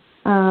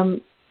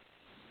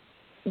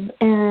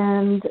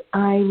 And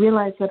I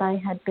realized that I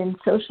had been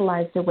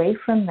socialized away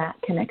from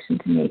that connection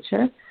to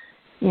nature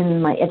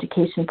in my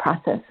education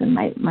process and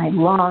my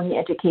long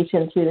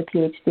education through the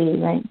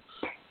PhD, right?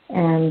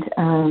 And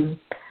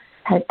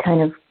had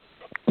kind of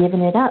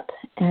given it up.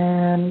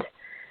 And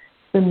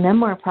the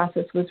memoir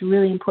process was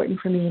really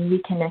important for me in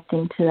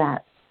reconnecting to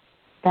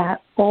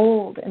that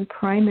old and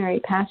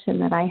primary passion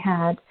that I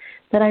had,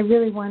 that I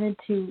really wanted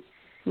to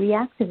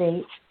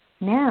reactivate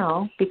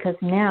now, because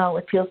now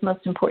what feels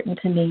most important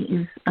to me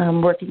is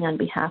working on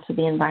behalf of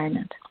the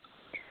environment.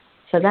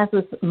 So that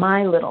was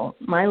my little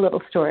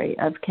story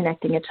of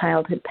connecting a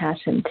childhood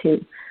passion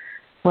to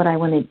what I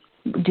want to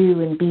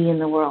do and be in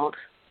the world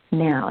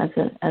now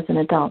as an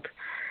adult.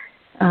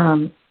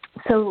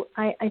 So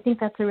I think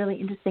that's a really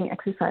interesting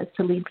exercise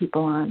to lead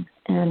people on.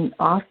 And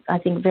I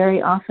think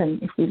very often,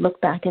 if we look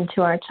back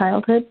into our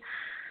childhood,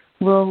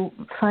 we'll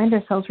find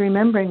ourselves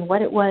remembering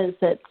what it was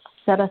that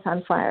set us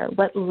on fire,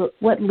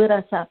 what lit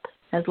us up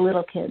as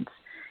little kids.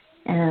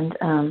 And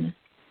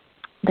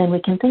then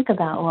we can think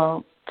about,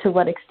 well, to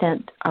what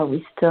extent are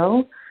we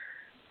still,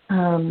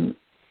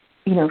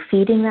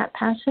 feeding that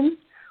passion,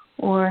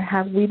 or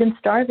have we been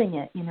starving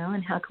it,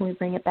 and how can we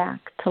bring it back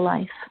to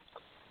life?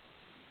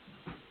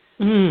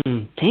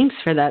 Thanks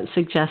for that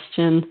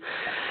suggestion.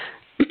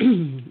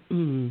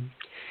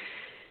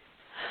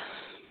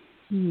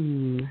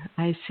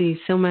 I see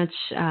so much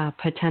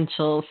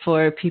potential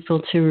for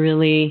people to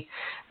really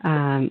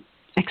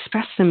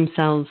express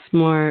themselves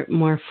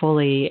more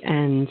fully,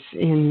 and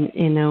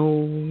in a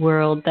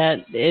world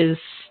that is,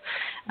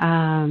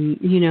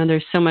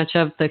 there's so much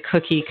of the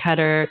cookie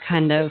cutter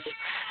kind of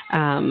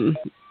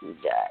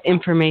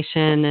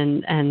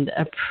information and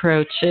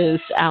approaches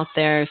out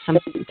there,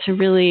 to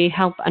really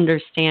help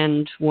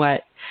understand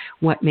what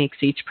makes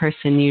each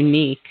person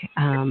unique.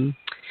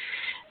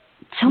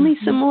 Tell me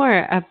some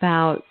more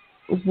about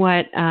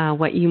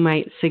what you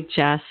might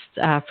suggest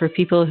for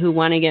people who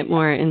want to get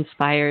more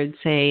inspired,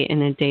 say,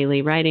 in a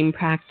daily writing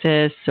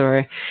practice,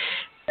 or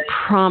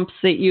prompts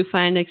that you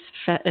find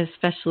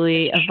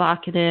especially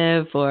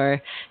evocative,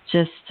 or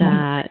just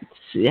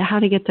how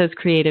to get those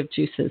creative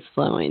juices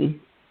flowing.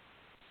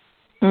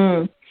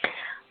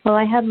 Well,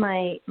 I have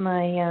my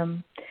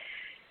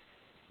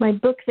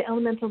book, The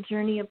Elemental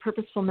Journey of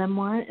Purposeful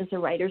Memoir, is a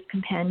writer's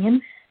companion,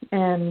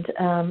 and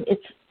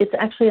it's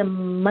actually a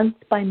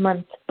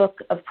month-by-month book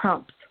of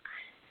prompts.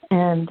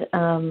 And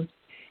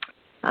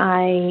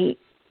I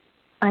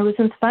was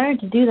inspired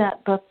to do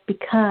that book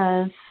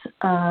because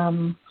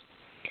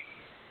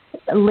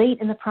late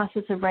in the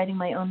process of writing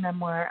my own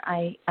memoir,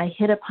 I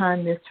hit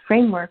upon this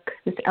framework,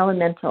 this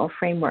elemental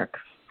framework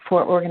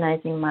for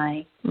organizing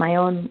my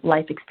own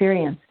life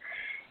experience.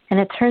 And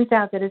it turns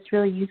out that it's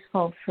really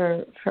useful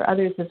for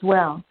others as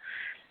well.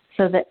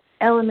 So the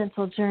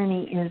elemental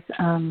journey is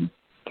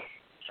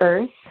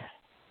earth,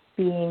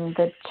 being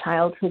the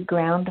childhood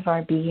ground of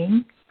our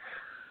being,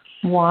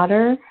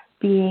 water,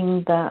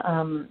 being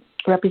the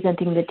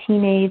representing the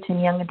teenage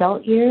and young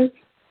adult years,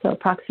 so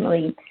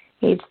approximately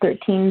age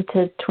 13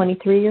 to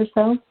 23 or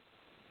so,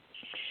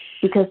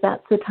 because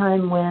that's the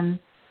time when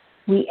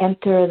we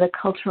enter the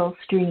cultural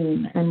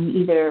stream and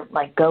we either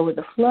go with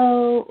the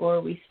flow,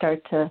 or we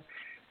start to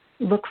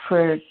look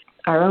for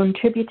our own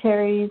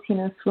tributaries,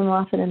 swim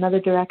off in another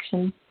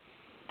direction.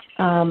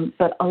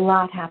 But a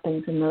lot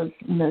happens in those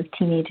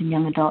teenage and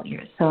young adult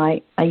years. So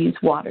I use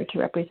water to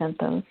represent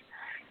those.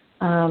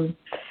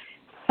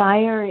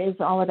 Fire is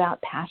all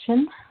about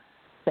passion,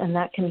 and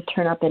that can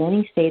turn up at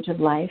any stage of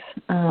life.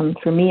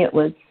 For me, it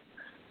was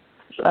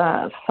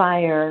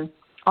fire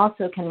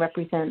also can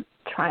represent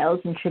trials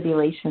and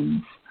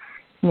tribulations,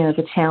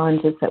 the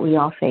challenges that we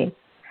all face.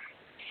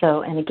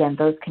 So, and again,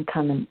 those can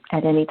come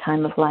at any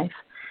time of life.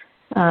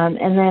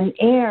 And then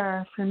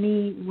air, for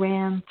me,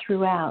 ran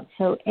throughout.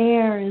 So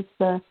air is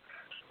the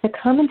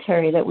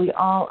commentary that we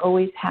all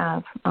always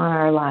have on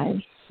our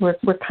lives.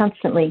 We're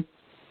constantly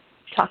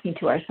talking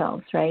to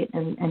ourselves, right,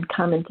 and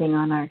commenting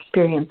on our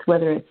experience,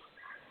 whether it's,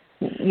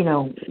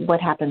 what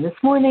happened this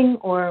morning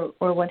or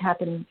what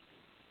happened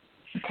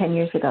 10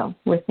 years ago.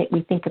 We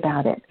think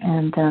about it.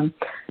 And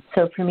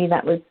so for me,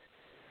 that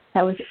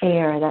was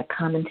air, that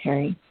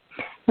commentary.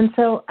 And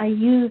so I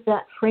use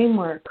that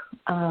framework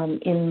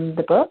in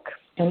the book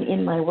and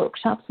in my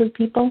workshops with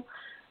people.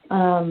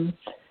 As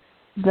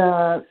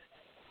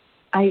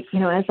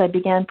I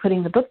began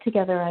putting the book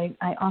together,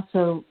 I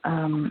also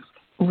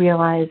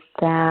realized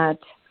that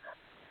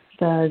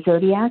the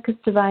zodiac is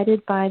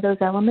divided by those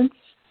elements,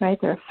 right?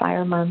 There are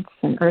fire months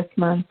and earth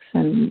months,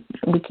 and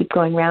we keep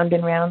going round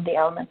and round the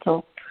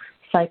elemental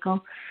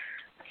cycle.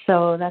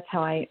 So that's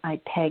how I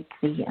pegged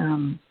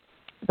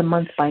the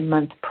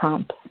month-by-month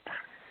prompts.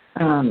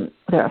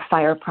 There are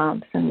fire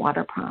prompts and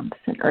water prompts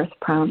and earth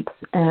prompts.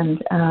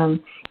 And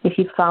if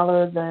you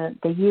follow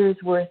the year's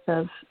worth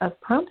of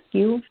prompts,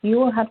 you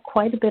will have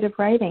quite a bit of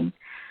writing.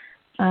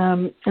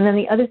 And then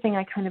the other thing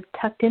I kind of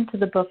tucked into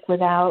the book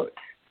without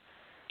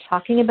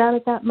talking about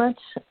it that much,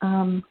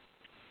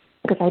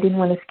 because I didn't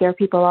want to scare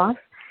people off,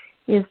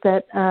 is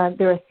that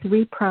there are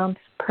 3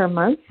 prompts per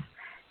month,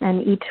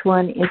 and each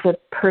one is a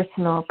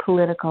personal,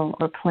 political,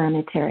 or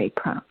planetary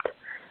prompt.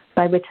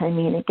 By which I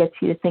mean it gets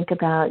you to think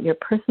about your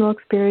personal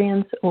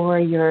experience or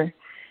your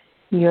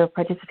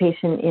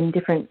participation in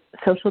different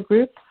social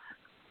groups,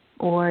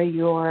 or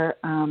your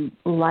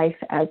life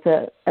as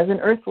an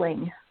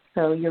earthling,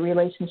 so your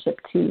relationship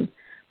to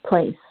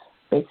place,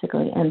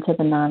 basically, and to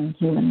the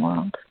non-human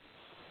world.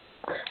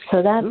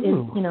 So that is,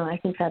 I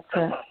think that's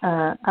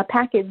a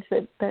package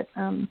that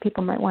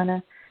people might want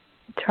to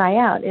try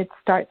out. It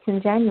starts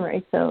in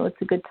January, so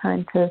it's a good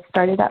time to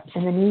start it up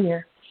in the new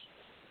year.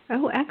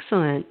 Oh,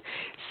 excellent.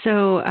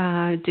 So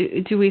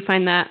do we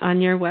find that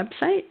on your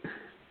website?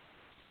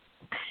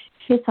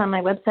 It's on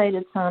my website.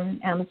 It's on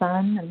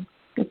Amazon, and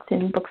it's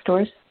in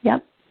bookstores.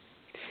 Yep.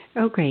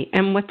 Oh, great.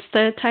 And what's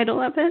the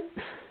title of it?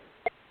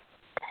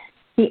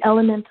 The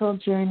Elemental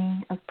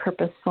Journey of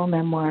Purposeful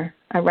Memoir,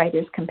 A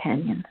Writer's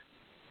Companion.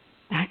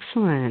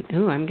 Excellent.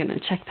 Oh, I'm going to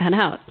check that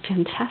out.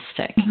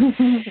 Fantastic.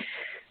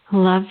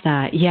 Love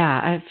that.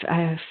 Yeah,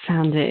 I've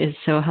found it is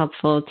so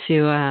helpful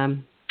to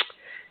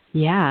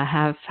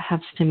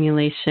have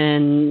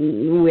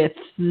stimulation with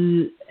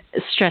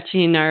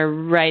stretching our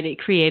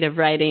creative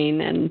writing,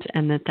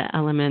 and that the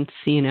elements,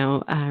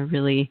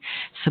 really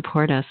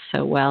support us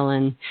so well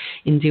in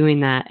doing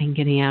that and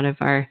getting out of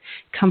our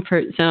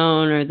comfort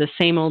zone or the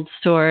same old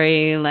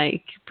story,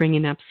 like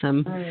bringing up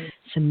some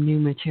new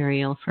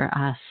material for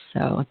us.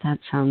 So that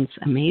sounds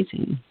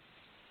amazing.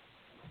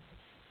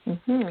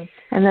 Mm-hmm.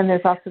 And then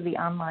there's also the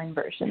online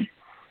version.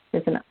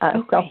 There's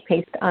a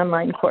self-paced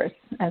online course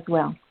as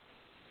well.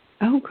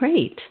 Oh,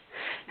 great.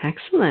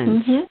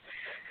 Excellent. Mm-hmm.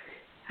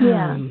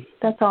 Yeah,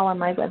 that's all on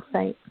my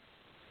website.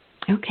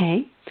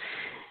 Okay.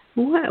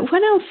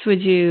 What else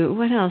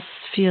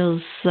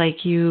feels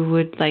like you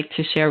would like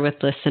to share with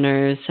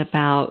listeners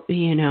about,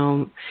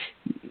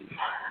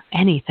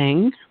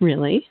 anything,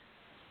 really?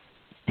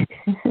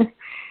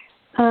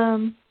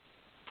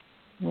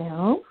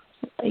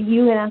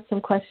 You had asked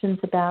some questions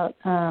about,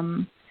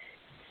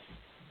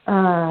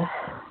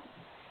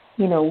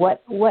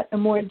 what a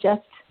more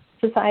just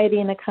society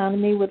and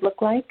economy would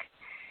look like.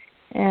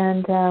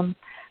 And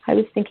I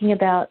was thinking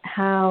about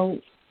how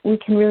we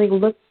can really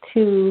look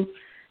to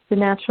the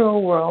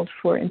natural world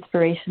for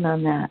inspiration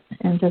on that,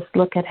 and just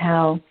look at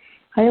how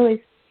I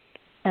always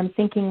am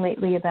thinking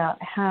lately about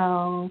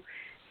how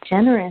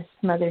generous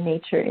Mother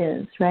Nature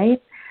is, right?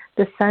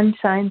 The sun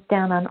shines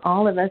down on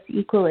all of us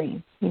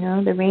equally.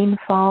 The rain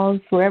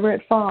falls wherever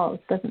it falls,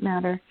 doesn't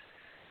matter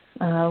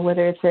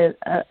whether it's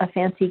a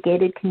fancy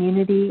gated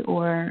community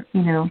or,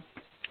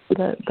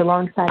 the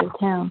wrong side of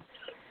town.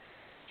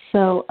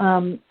 So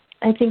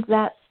I think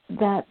that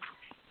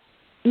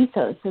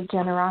ethos of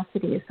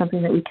generosity is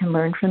something that we can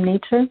learn from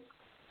nature.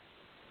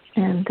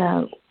 And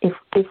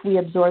if we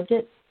absorbed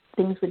it,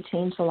 things would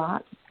change a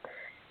lot.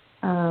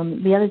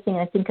 The other thing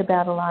I think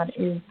about a lot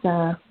is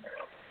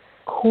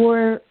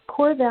core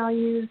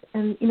values.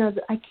 And,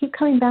 I keep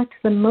coming back to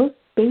the most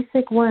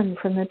basic one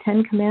from the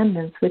Ten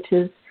Commandments, which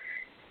is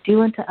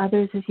do unto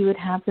others as you would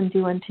have them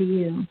do unto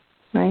you,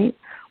 right?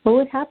 What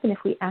would happen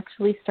if we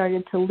actually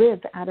started to live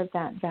out of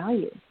that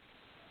value?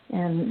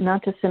 And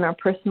not just in our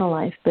personal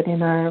life, but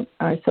in our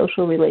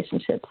social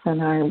relationships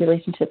and our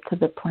relationship to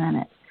the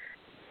planet.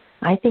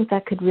 I think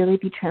that could really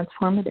be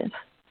transformative.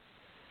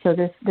 So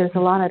there's a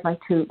lot I'd like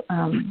to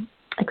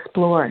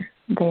explore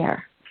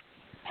there.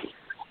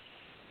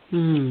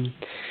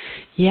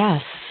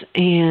 Yes,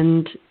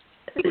 and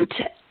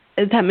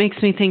that makes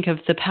me think of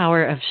the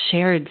power of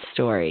shared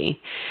story.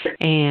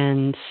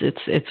 And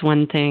it's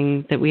one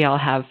thing that we all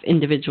have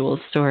individual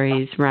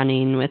stories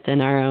running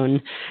within our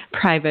own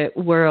private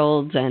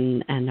worlds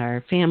and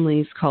our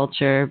family's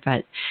culture,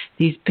 but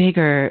these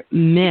bigger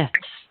myths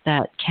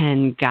that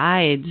can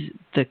guide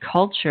the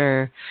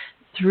culture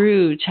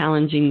through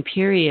challenging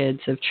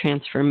periods of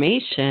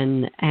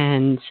transformation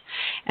and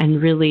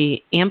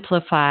really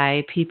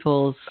amplify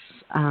people's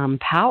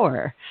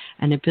power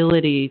and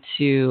ability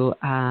to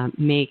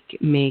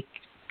make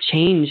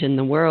change in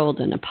the world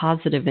and a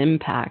positive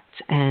impact.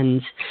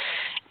 And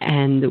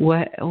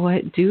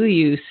what do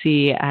you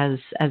see as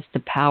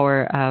the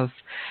power of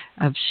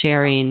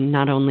sharing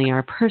not only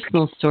our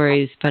personal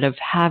stories, but of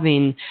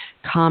having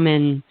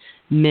common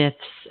myths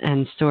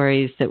and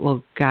stories that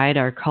will guide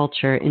our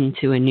culture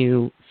into a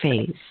new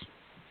phase?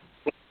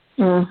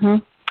 Mm-hmm.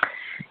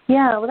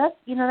 Yeah, well, that's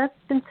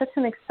been such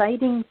an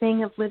exciting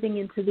thing of living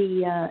into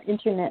the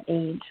internet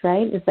age,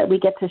 right? Is that we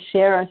get to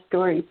share our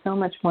stories so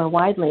much more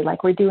widely,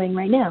 like we're doing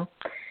right now.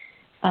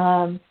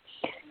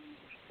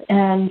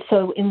 And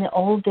so, in the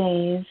old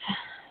days,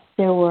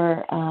 there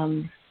were,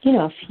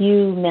 a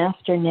few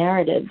master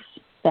narratives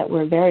that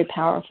were very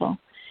powerful.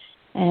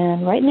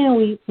 And right now,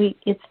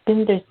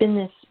 there's been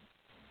this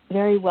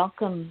very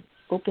welcome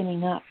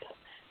opening up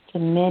to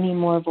many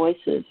more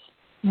voices.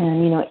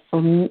 And,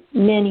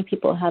 many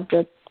people have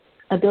the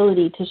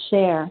ability to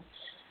share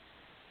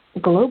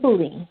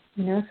globally,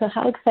 so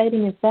how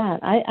exciting is that?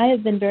 I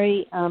have been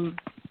very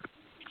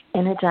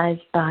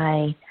energized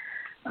by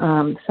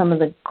some of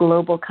the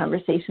global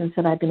conversations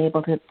that I've been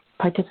able to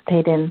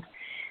participate in,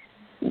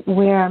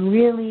 where I'm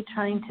really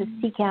trying to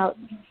seek out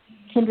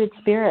kindred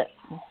spirits,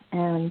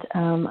 and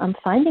I'm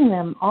finding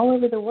them all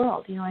over the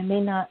world. I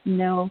may not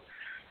know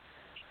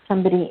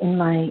somebody in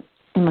my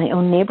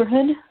own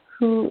neighborhood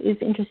who is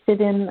interested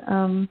in,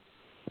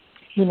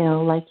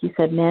 like you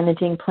said,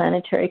 managing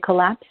planetary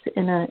collapse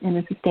in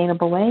a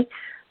sustainable way,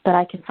 but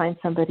I can find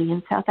somebody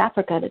in South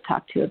Africa to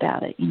talk to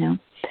about it,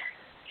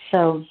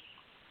 So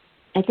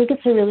I think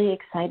it's a really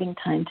exciting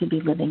time to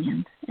be living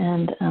in.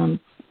 And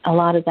a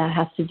lot of that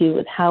has to do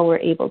with how we're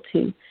able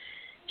to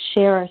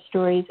share our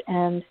stories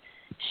and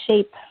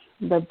shape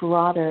the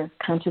broader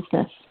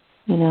consciousness.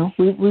 You know,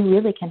 we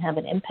really can have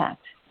an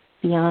impact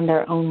beyond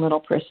our own little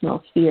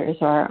personal spheres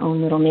or our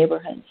own little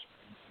neighborhoods,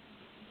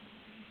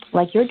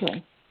 like you're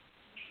doing.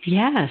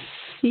 Yes,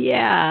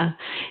 yeah,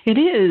 it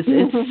is.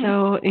 It's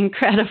so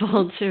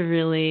incredible to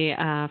really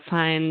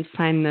find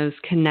those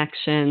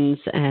connections,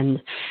 and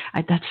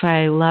that's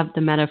why I love the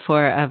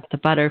metaphor of the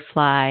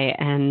butterfly,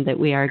 and that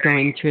we are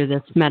going through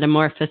this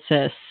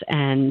metamorphosis,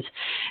 and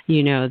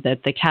you know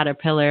that the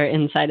caterpillar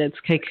inside its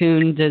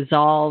cocoon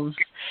dissolves,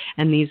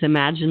 and these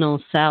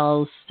imaginal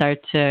cells start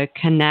to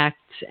connect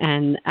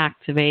and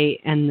activate,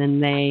 and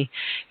then they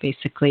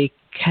basically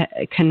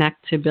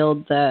connect to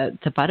build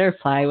the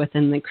butterfly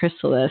within the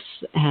chrysalis.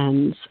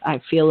 And I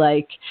feel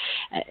like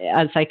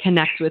as I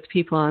connect with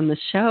people on the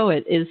show,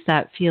 it is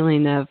that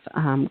feeling of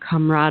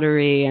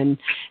camaraderie and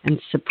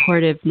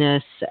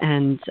supportiveness,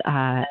 and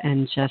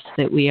just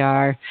that we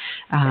are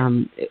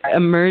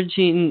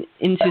emerging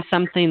into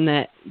something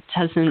that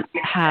doesn't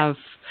have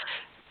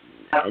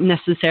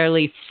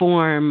necessarily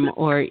form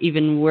or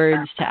even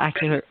words to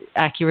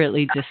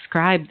accurately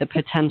describe the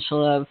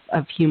potential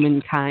of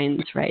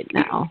humankind right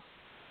now.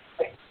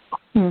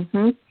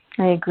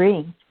 I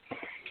agree.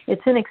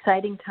 It's an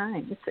exciting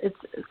time. It's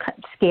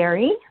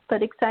scary,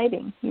 but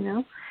exciting, you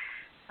know.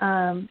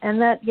 And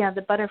that,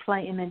 the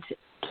butterfly image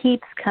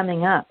keeps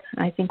coming up.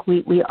 I think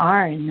we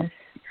are in this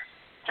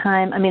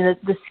time. I mean,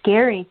 the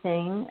scary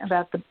thing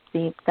about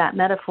that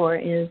metaphor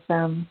is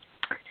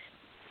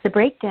the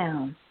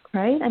breakdown,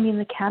 right? I mean,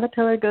 the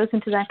caterpillar goes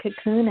into that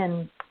cocoon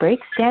and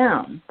breaks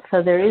down.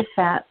 So there is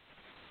that,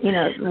 you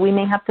know, we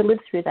may have to live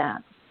through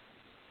that.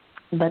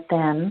 But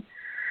then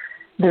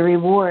the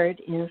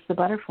reward is the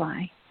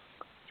butterfly.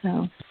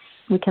 So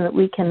we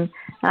can.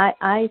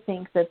 I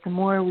think that the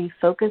more we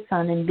focus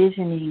on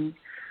envisioning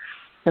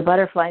the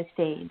butterfly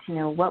stage, you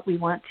know, what we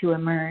want to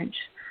emerge,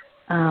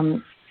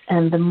 and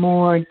the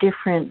more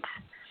different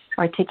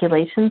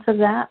articulations of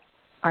that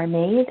are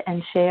made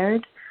and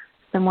shared,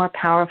 the more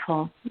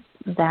powerful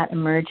that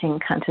emerging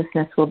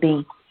consciousness will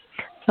be.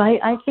 So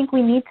I think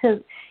we need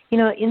to, you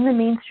know, in the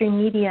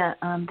mainstream media,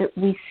 that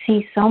we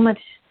see so much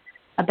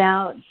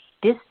about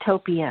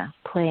dystopia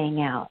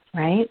playing out,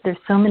 right? There's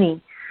so many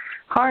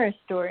horror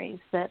stories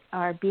that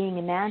are being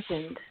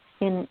imagined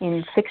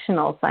in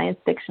fictional, science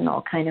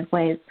fictional kind of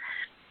ways.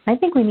 I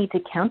think we need to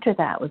counter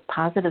that with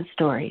positive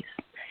stories.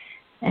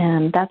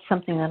 And that's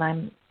something that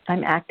I'm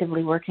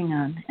actively working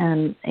on.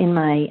 And in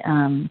my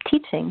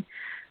teaching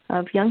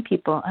of young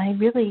people, I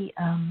really,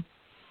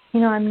 you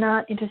know, I'm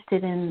not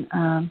interested in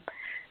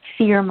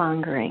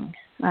fear-mongering.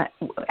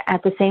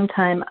 At the same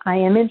time, I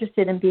am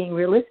interested in being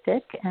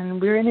realistic, and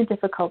we're in a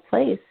difficult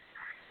place.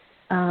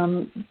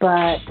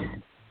 But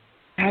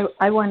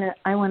I want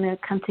to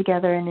come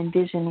together and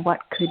envision what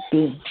could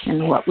be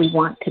and what we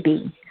want to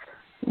be,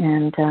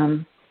 and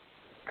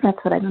that's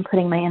what I've been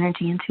putting my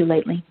energy into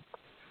lately.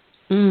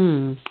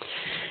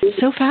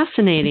 So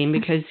fascinating,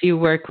 because you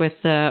work with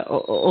the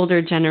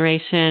older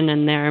generation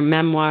and their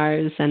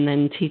memoirs, and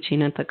then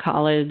teaching at the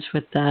college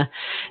with the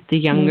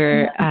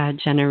younger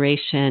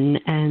generation.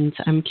 And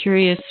I'm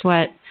curious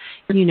what,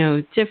 you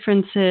know,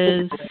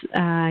 differences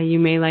you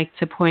may like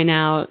to point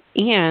out,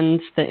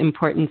 and the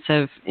importance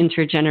of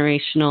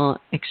intergenerational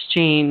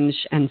exchange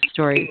and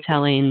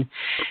storytelling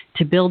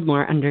to build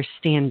more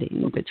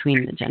understanding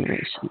between the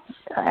generations.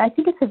 I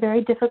think it's a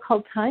very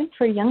difficult time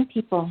for young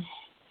people.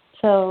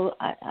 So,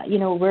 you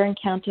know, we're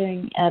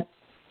encountering at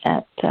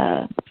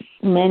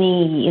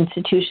many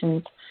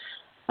institutions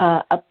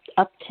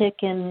uptick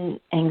in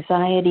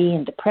anxiety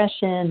and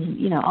depression, and,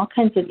 you know, all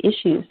kinds of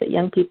issues that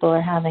young people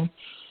are having.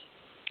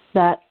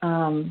 That,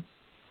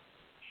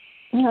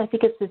 you know, I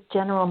think it's this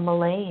general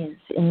malaise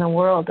in the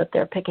world that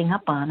they're picking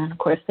up on. And, of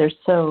course, they're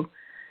so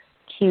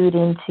cued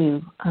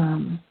into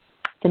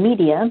the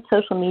media,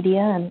 social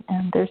media,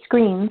 and their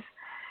screens.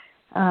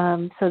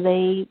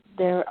 So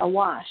they're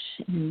awash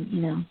in,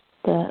 you know,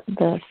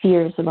 the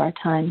fears of our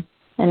time,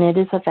 and it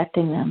is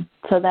affecting them.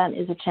 So that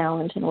is a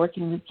challenge in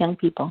working with young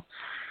people.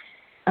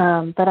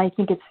 But I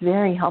think it's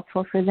very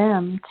helpful for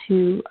them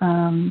to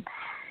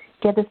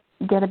get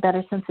a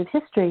better sense of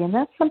history, and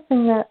that's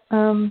something that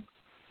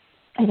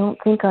I don't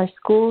think our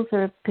schools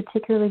are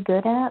particularly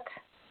good at,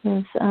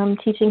 is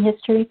teaching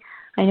history.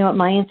 I know at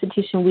my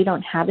institution we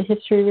don't have a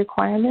history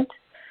requirement,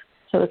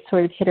 so it's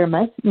sort of hit or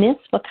miss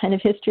what kind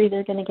of history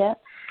they're going to get.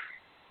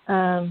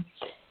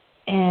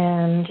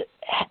 And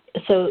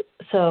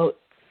so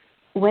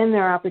when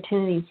there are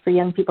opportunities for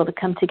young people to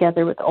come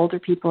together with older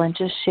people and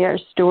just share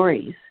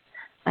stories,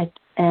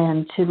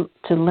 and to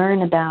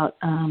learn about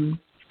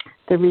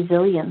the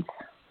resilience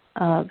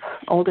of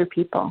older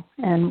people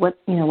and what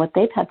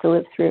they've had to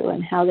live through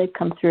and how they've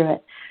come through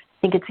it,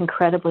 I think it's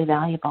incredibly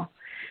valuable.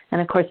 And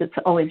of course, it's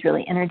always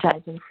really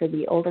energizing for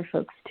the older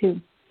folks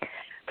too.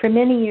 For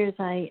many years,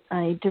 I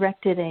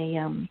directed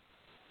a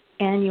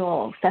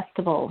annual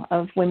festival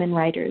of women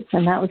writers,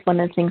 and that was one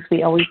of the things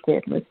we always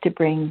did, was to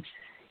bring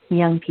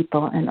young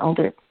people and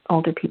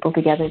older people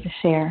together to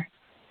share.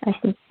 I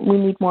think we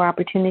need more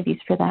opportunities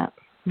for that.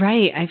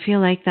 Right. I feel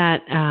like that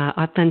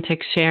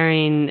authentic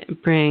sharing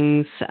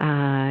brings,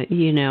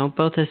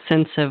 both a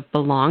sense of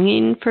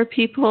belonging for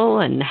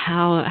people and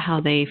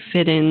how they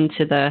fit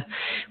into the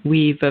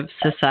weave of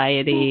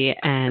society,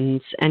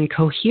 and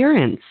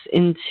coherence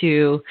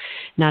into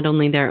not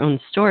only their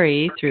own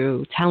story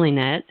through telling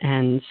it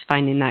and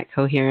finding that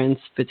coherence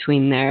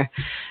between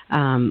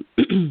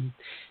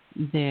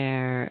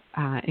their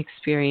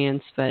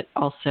experience, but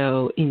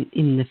also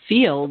in the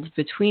field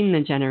between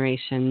the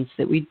generations,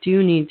 that we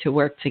do need to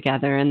work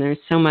together. And there's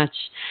so much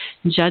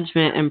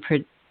judgment and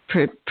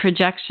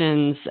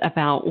projections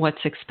about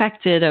what's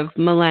expected of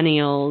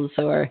millennials,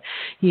 or,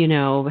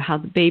 how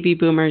the baby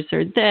boomers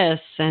are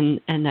this.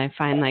 And I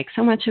find like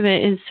so much of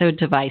it is so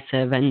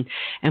divisive. And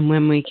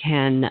when we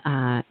can,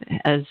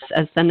 as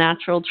the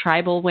natural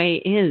tribal way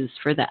is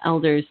for the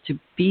elders to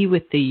be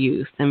with the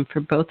youth, and for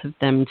both of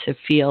them to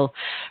feel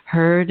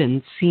heard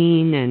and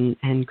seen,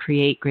 and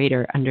create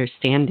greater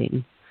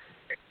understanding.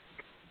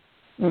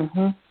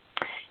 Mm-hmm.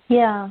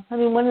 Yeah. I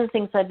mean, one of the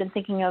things I've been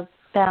thinking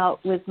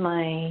about with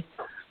the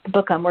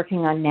book I'm working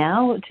on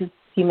now, which is,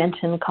 you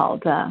mentioned,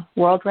 called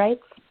World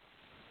Rights,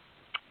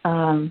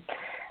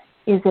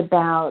 is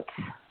about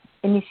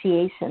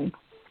initiation.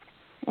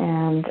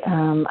 And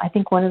I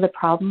think one of the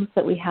problems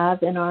that we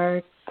have in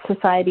our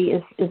society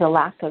is a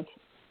lack of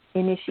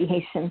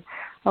initiation,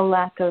 a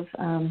lack of,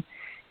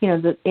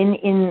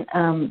 in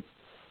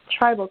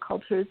tribal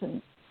cultures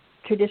and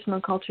traditional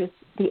cultures,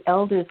 the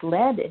elders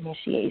led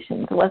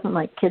initiations. It wasn't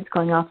like kids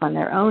going off on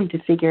their own to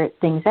figure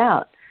things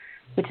out,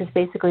 which is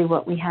basically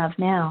what we have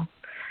now.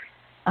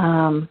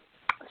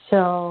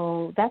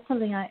 So that's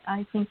something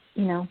I think,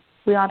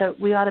 we ought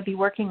to be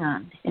working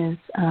on, is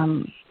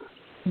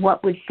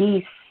what would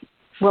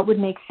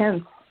make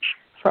sense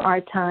for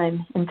our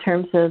time in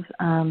terms of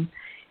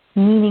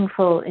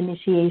meaningful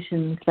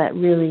initiations that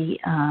really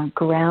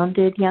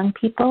grounded young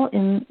people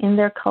in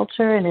their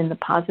culture and in the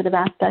positive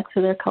aspects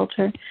of their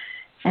culture,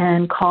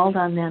 and called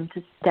on them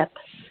to step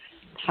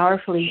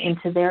powerfully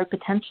into their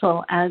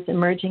potential as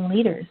emerging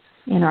leaders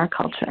in our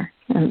culture,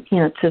 and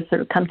to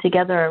sort of come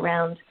together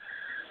around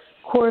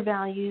core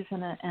values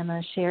and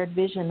a shared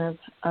vision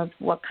of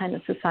what kind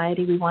of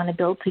society we want to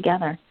build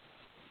together.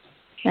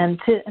 And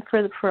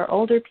for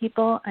older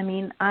people, I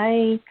mean,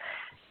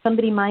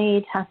 somebody my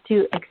age has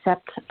to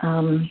accept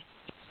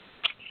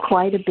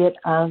quite a bit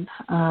of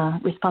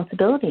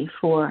responsibility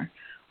for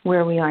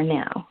where we are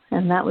now,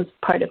 and that was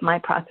part of my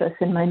process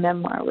in my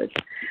memoir. Was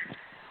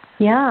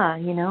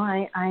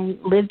I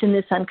lived in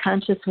this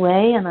unconscious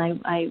way, and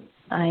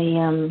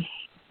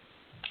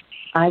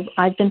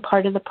I've been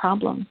part of the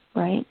problem,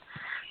 right?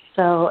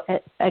 So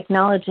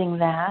acknowledging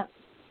that,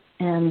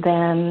 and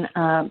then,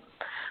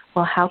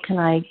 how can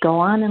I go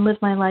on and live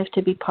my life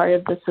to be part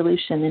of the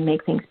solution and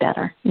make things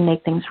better and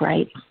make things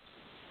right?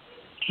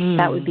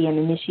 That would be an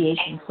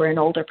initiation for an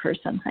older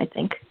person, I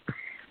think.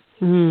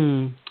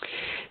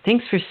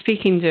 Thanks for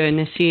speaking to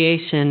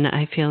initiation.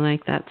 I feel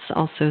like that's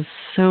also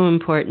so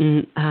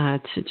important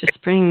to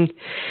just bring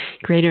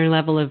greater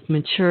level of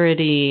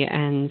maturity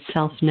and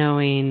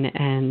self-knowing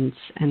and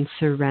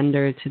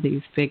surrender to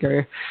these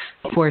bigger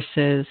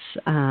forces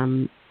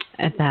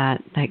that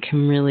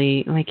can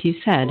really, like you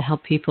said,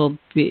 help people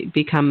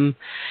become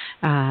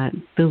the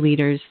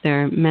leaders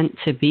they're meant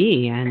to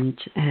be.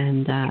 And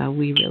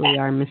we really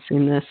are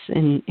missing this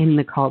in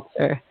the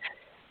culture.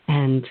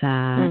 And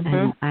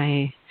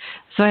I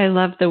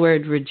love the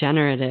word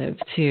regenerative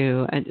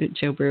too.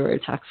 Joe Brewer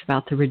talks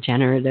about the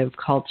regenerative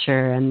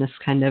culture and this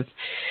kind of,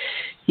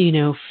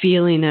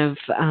 feeling of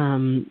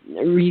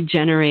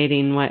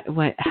regenerating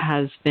what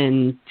has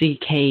been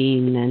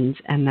decaying,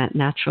 and that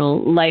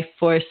natural life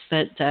force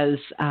that does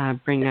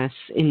bring us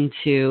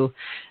into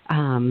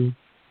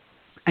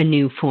a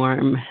new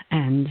form,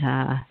 and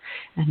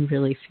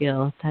really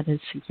feel that is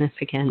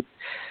significant.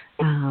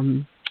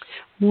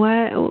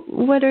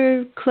 What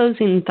are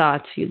closing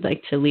thoughts you'd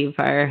like to leave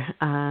our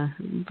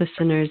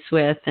listeners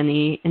with?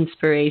 Any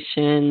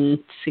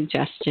inspiration,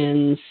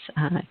 suggestions,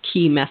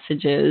 key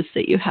messages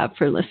that you have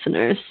for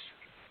listeners?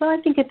 Well, I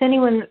think if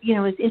anyone,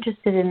 is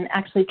interested in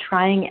actually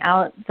trying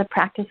out the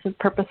practice of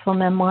purposeful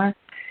memoir,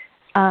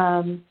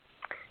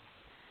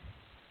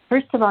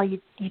 first of all,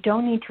 you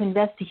don't need to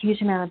invest a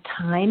huge amount of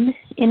time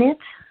in it.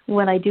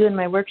 What I do in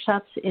my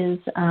workshops is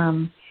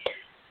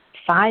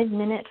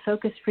 5-minute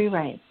focus-free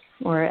writes,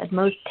 or at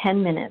most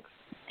 10 minutes.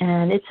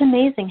 And it's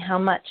amazing how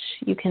much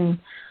you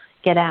can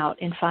get out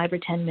in 5 or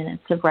 10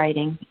 minutes of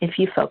writing if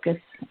you focus.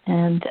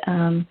 And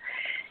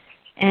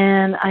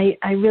I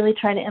really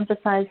try to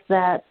emphasize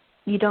that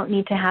you don't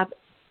need to have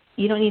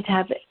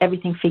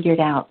everything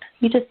figured out.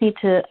 You just need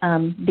to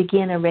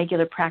begin a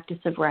regular practice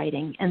of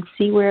writing and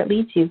see where it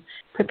leads you.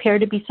 Prepare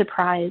to be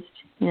surprised,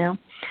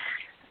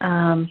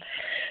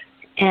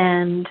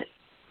 and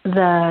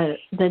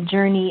the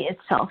journey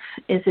itself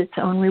is its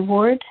own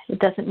reward. It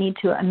doesn't need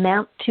to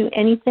amount to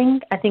anything.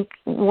 I think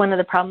one of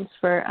the problems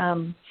for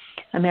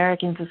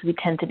Americans is we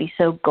tend to be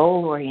so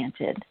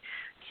goal-oriented.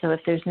 So if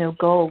there's no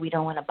goal, we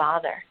don't want to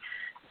bother.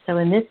 So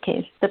in this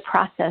case, the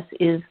process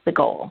is the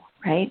goal,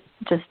 right?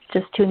 Just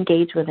to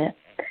engage with it.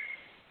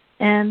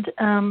 And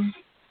I'm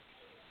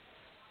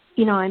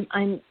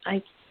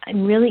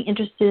really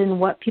interested in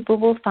what people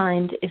will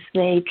find if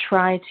they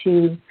try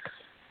to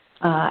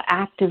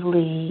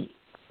actively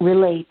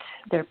relate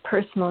their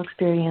personal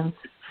experience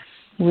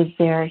with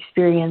their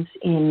experience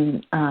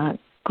in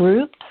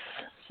groups,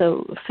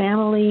 so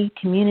family,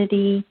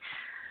 community,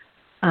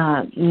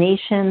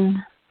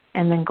 nation,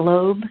 and then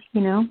globe,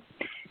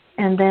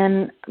 and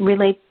then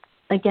relate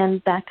again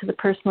back to the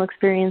personal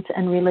experience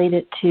and relate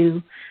it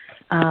to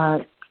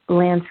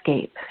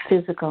landscape,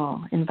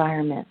 physical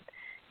environment,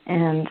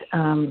 and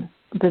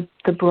the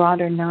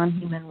broader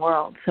non-human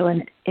world. So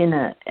in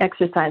an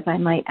exercise, I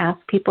might ask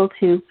people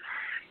to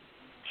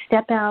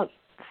step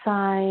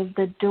outside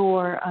the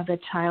door of a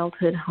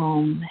childhood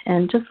home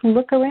and just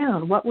look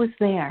around. What was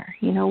there?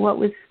 What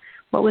was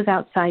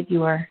outside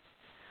your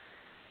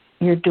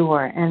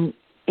door? And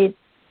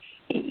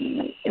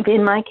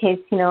in my case,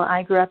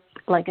 I grew up,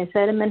 like I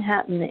said, in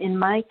Manhattan. In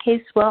my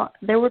case, well,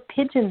 there were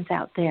pigeons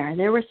out there.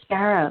 There were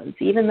sparrows.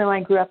 Even though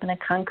I grew up in a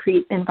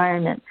concrete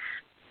environment,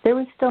 there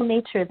was still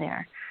nature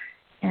there.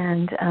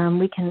 And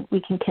we can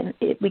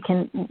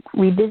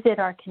revisit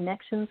our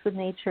connections with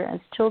nature as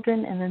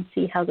children and then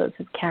see how those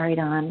have carried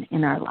on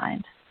in our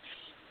lives.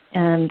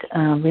 And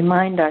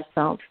remind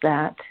ourselves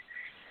that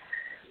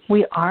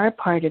we are a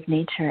part of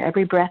nature.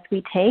 Every breath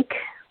we take,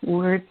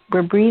 we're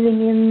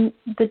breathing in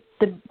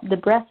the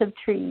breath of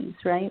trees,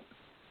 right?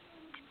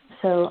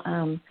 So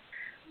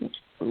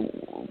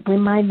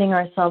reminding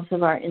ourselves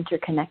of our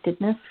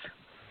interconnectedness,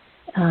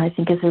 I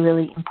think, is a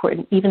really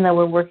important, even though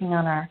we're working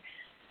on our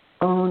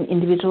own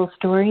individual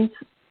stories,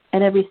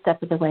 at every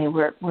step of the way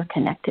we're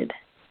connected.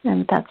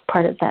 And that's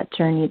part of that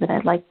journey that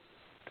I'd like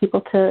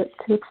people to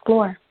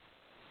explore.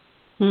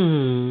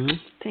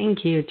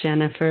 Thank you,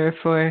 Jennifer,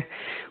 for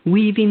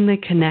weaving the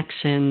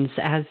connections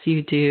as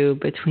you do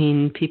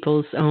between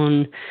people's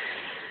own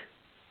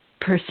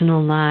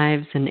personal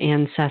lives and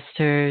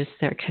ancestors,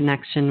 their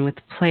connection with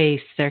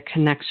place, their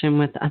connection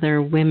with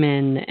other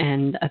women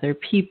and other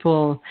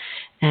people,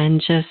 and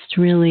just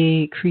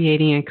really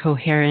creating a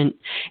coherent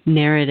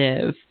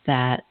narrative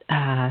that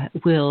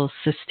will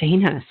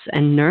sustain us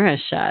and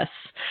nourish us.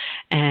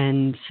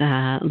 And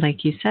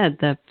like you said,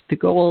 the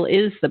goal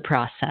is the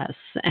process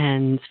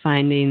and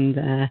finding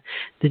the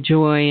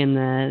joy and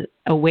the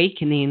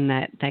awakening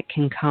that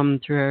can come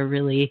through a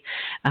really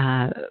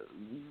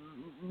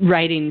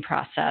writing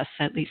process.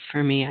 At least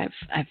for me,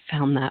 I've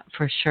found that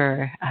for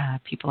sure.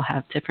 People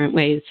have different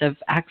ways of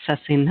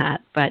accessing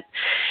that, but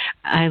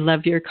I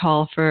love your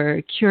call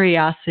for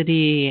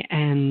curiosity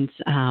and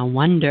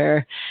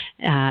wonder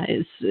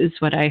is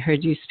what I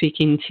heard you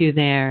speaking to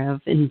there,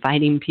 of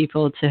inviting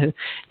people to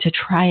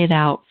try it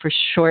out for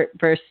short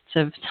bursts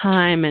of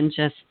time and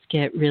just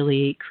get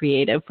really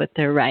creative with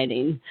their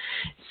writing.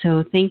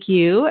 So thank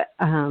you.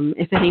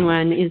 If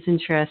anyone is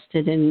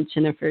interested in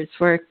Jennifer's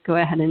work, go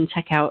ahead and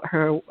check out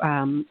her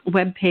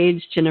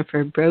webpage,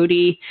 Jennifer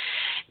Brody,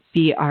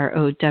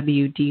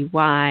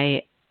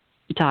 BROWDY.com,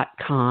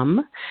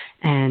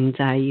 and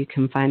you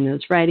can find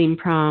those writing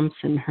prompts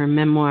and her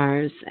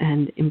memoirs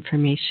and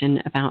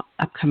information about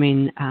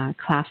upcoming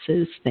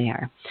classes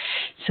there.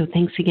 So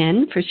thanks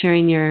again for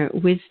sharing your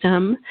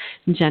wisdom,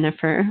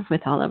 Jennifer, with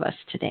all of us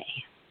today.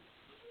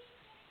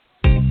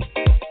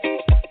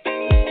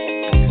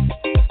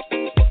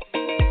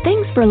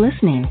 Thanks for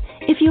listening.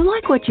 If you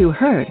like what you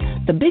heard,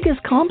 the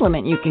biggest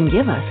compliment you can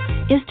give us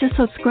is to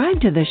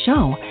subscribe to the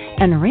show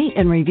and rate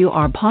and review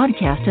our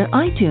podcast at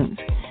iTunes.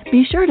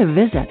 Be sure to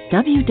visit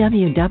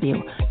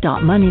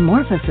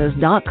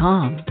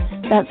www.moneymorphosis.com.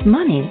 That's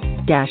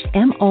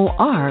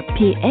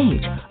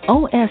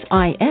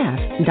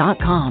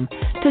money-morphosis.com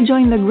to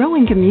join the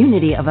growing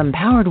community of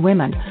empowered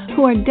women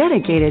who are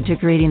dedicated to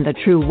creating the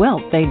true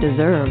wealth they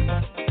deserve.